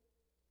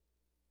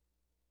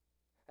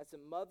 as a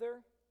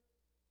mother,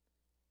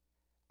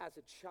 as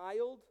a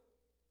child,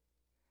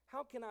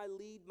 how can I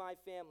lead my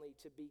family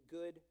to be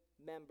good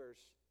members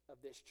of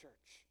this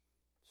church?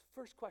 So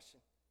first question.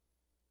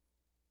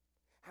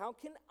 How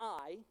can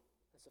I,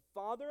 as a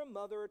father, a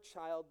mother, a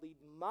child, lead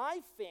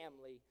my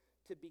family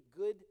to be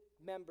good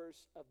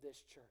members of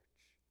this church?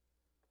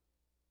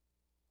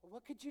 Well,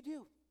 what could you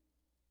do?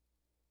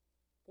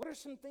 What are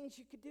some things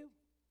you could do?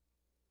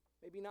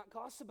 Maybe not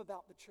gossip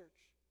about the church.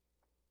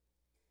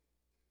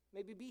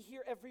 Maybe be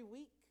here every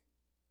week.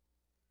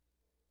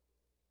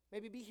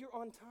 Maybe be here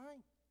on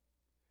time.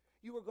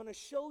 You are going to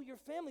show your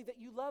family that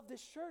you love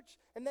this church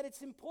and that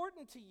it's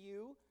important to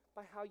you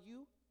by how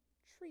you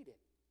treat it.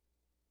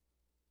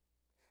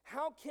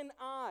 How can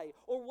I,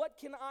 or what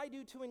can I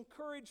do to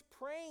encourage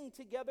praying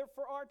together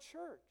for our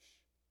church?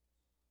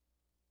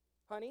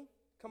 Honey,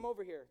 come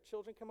over here.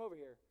 Children, come over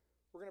here.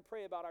 We're going to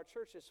pray about our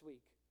church this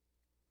week.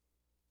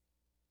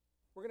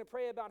 We're going to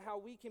pray about how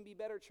we can be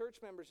better church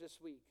members this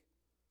week.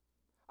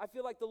 I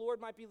feel like the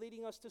Lord might be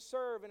leading us to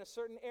serve in a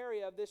certain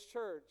area of this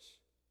church.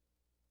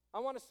 I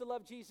want us to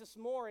love Jesus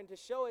more and to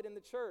show it in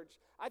the church.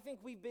 I think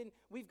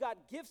we've got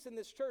gifts in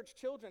this church.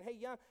 Children, hey,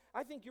 young,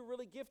 I think you're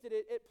really gifted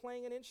at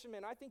playing an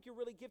instrument. I think you're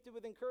really gifted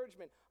with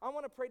encouragement. I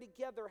want to pray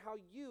together how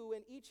you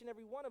and each and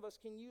every one of us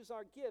can use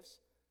our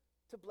gifts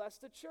to bless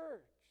the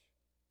church.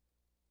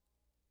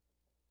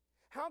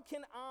 How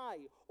can I,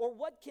 or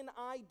what can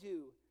I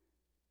do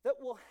that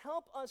will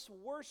help us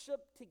worship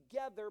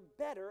together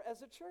better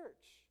as a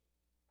church?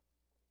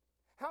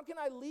 How can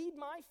I lead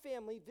my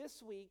family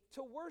this week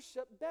to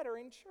worship better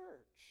in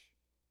church?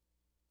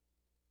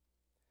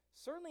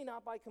 Certainly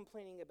not by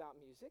complaining about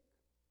music.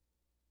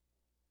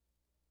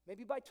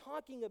 Maybe by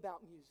talking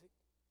about music.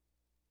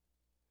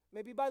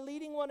 Maybe by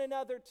leading one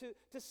another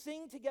to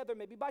sing together.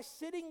 Maybe by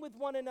sitting with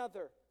one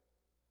another.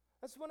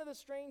 That's one of the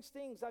strange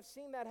things. I've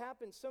seen that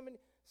happen so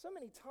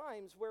many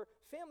times where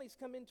families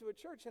come into a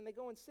church and they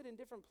go and sit in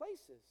different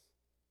places.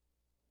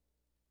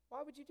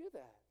 Why would you do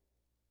that?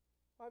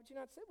 Why would you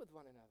not sit with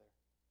one another?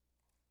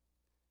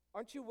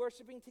 Aren't you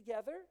worshiping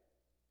together?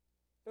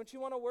 Don't you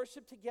want to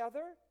worship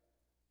together?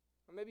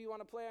 Or maybe you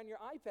want to play on your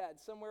iPad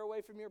somewhere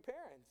away from your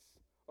parents.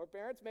 Or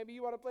parents, maybe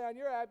you want to play on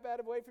your iPad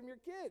away from your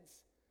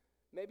kids.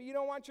 Maybe you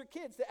don't want your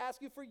kids to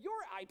ask you for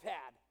your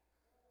iPad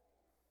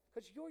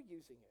because you're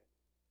using it.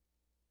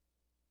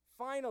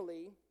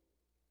 Finally,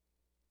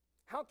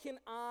 how can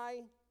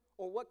I,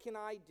 or what can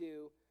I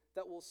do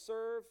that will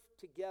serve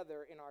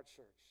together in our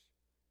church?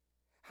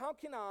 How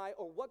can I,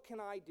 or what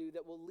can I do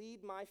that will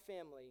lead my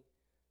family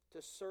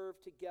to serve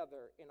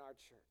together in our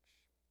church?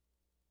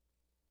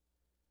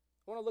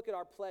 I want to look at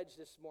our pledge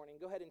this morning.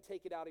 Go ahead and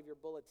take it out of your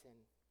bulletin.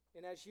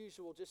 And as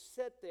usual, just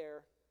sit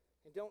there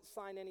and don't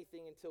sign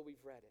anything until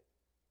we've read it.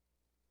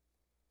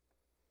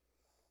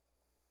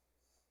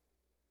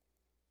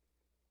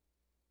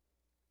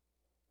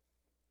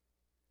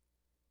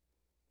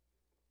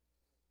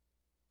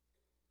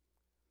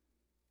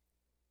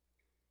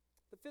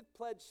 The fifth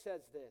pledge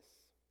says this.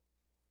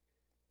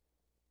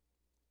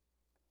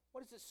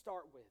 What does it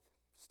start with?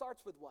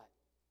 Starts with what?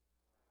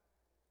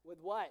 With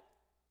what?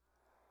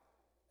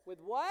 With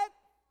what?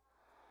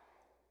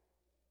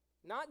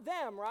 Not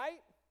them, right?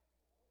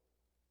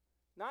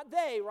 Not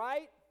they,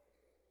 right?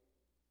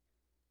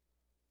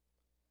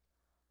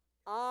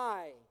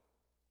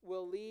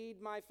 will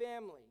lead my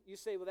family. You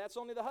say, well, that's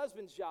only the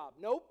husband's job.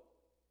 Nope.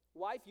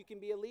 Wife, you can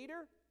be a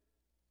leader.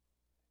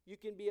 You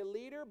can be a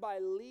leader by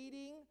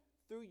leading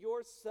through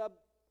your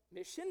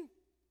submission.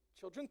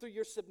 Children, through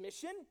your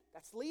submission.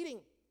 That's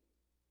leading.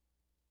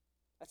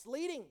 That's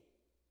leading.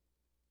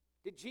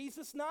 Did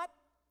Jesus not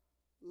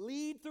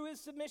lead through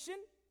his submission?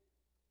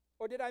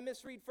 Or did I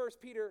misread 1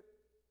 Peter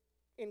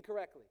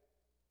incorrectly?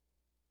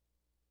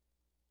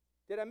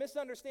 Did I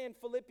misunderstand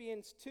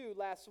Philippians 2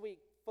 last week?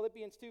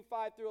 Philippians 2,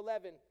 5 through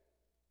 11.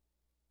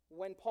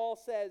 When Paul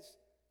says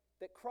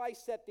that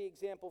Christ set the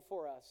example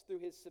for us through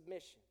his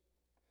submission.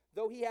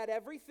 Though he had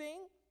everything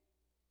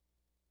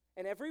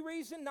and every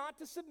reason not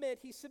to submit,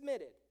 he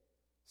submitted.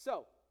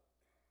 So,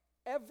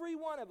 every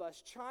one of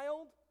us,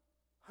 child,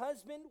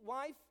 husband,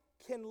 wife,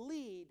 can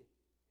lead,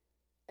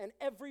 and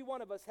every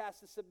one of us has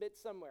to submit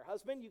somewhere.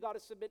 Husband, you got to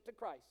submit to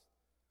Christ.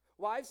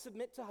 Wives,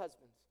 submit to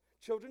husbands.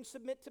 Children,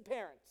 submit to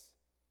parents.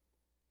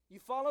 You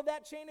follow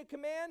that chain of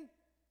command,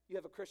 you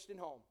have a Christian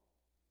home.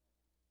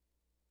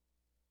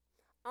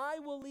 I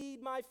will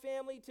lead my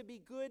family to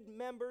be good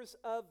members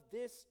of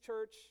this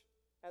church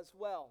as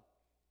well.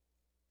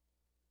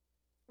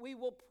 We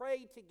will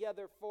pray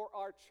together for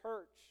our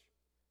church.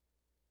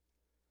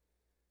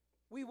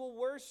 We will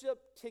worship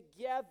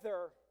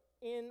together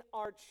in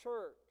our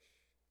church.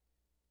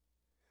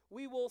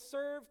 We will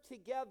serve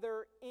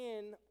together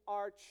in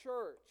our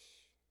church.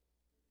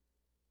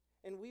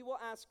 And we will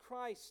ask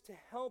Christ to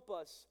help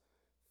us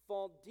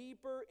fall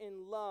deeper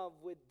in love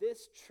with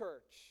this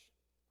church.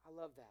 I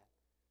love that.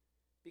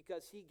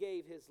 Because he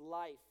gave his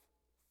life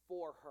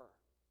for her.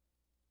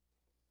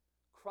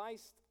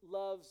 Christ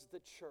loves the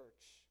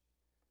church.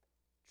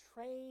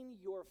 Train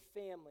your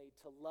family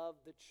to love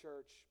the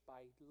church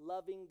by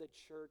loving the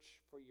church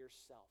for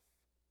yourself.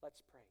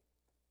 Let's pray.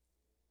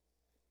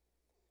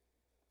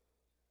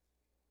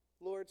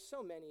 Lord,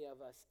 so many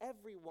of us,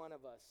 every one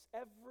of us,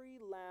 every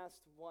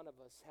last one of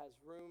us has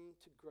room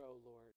to grow, Lord.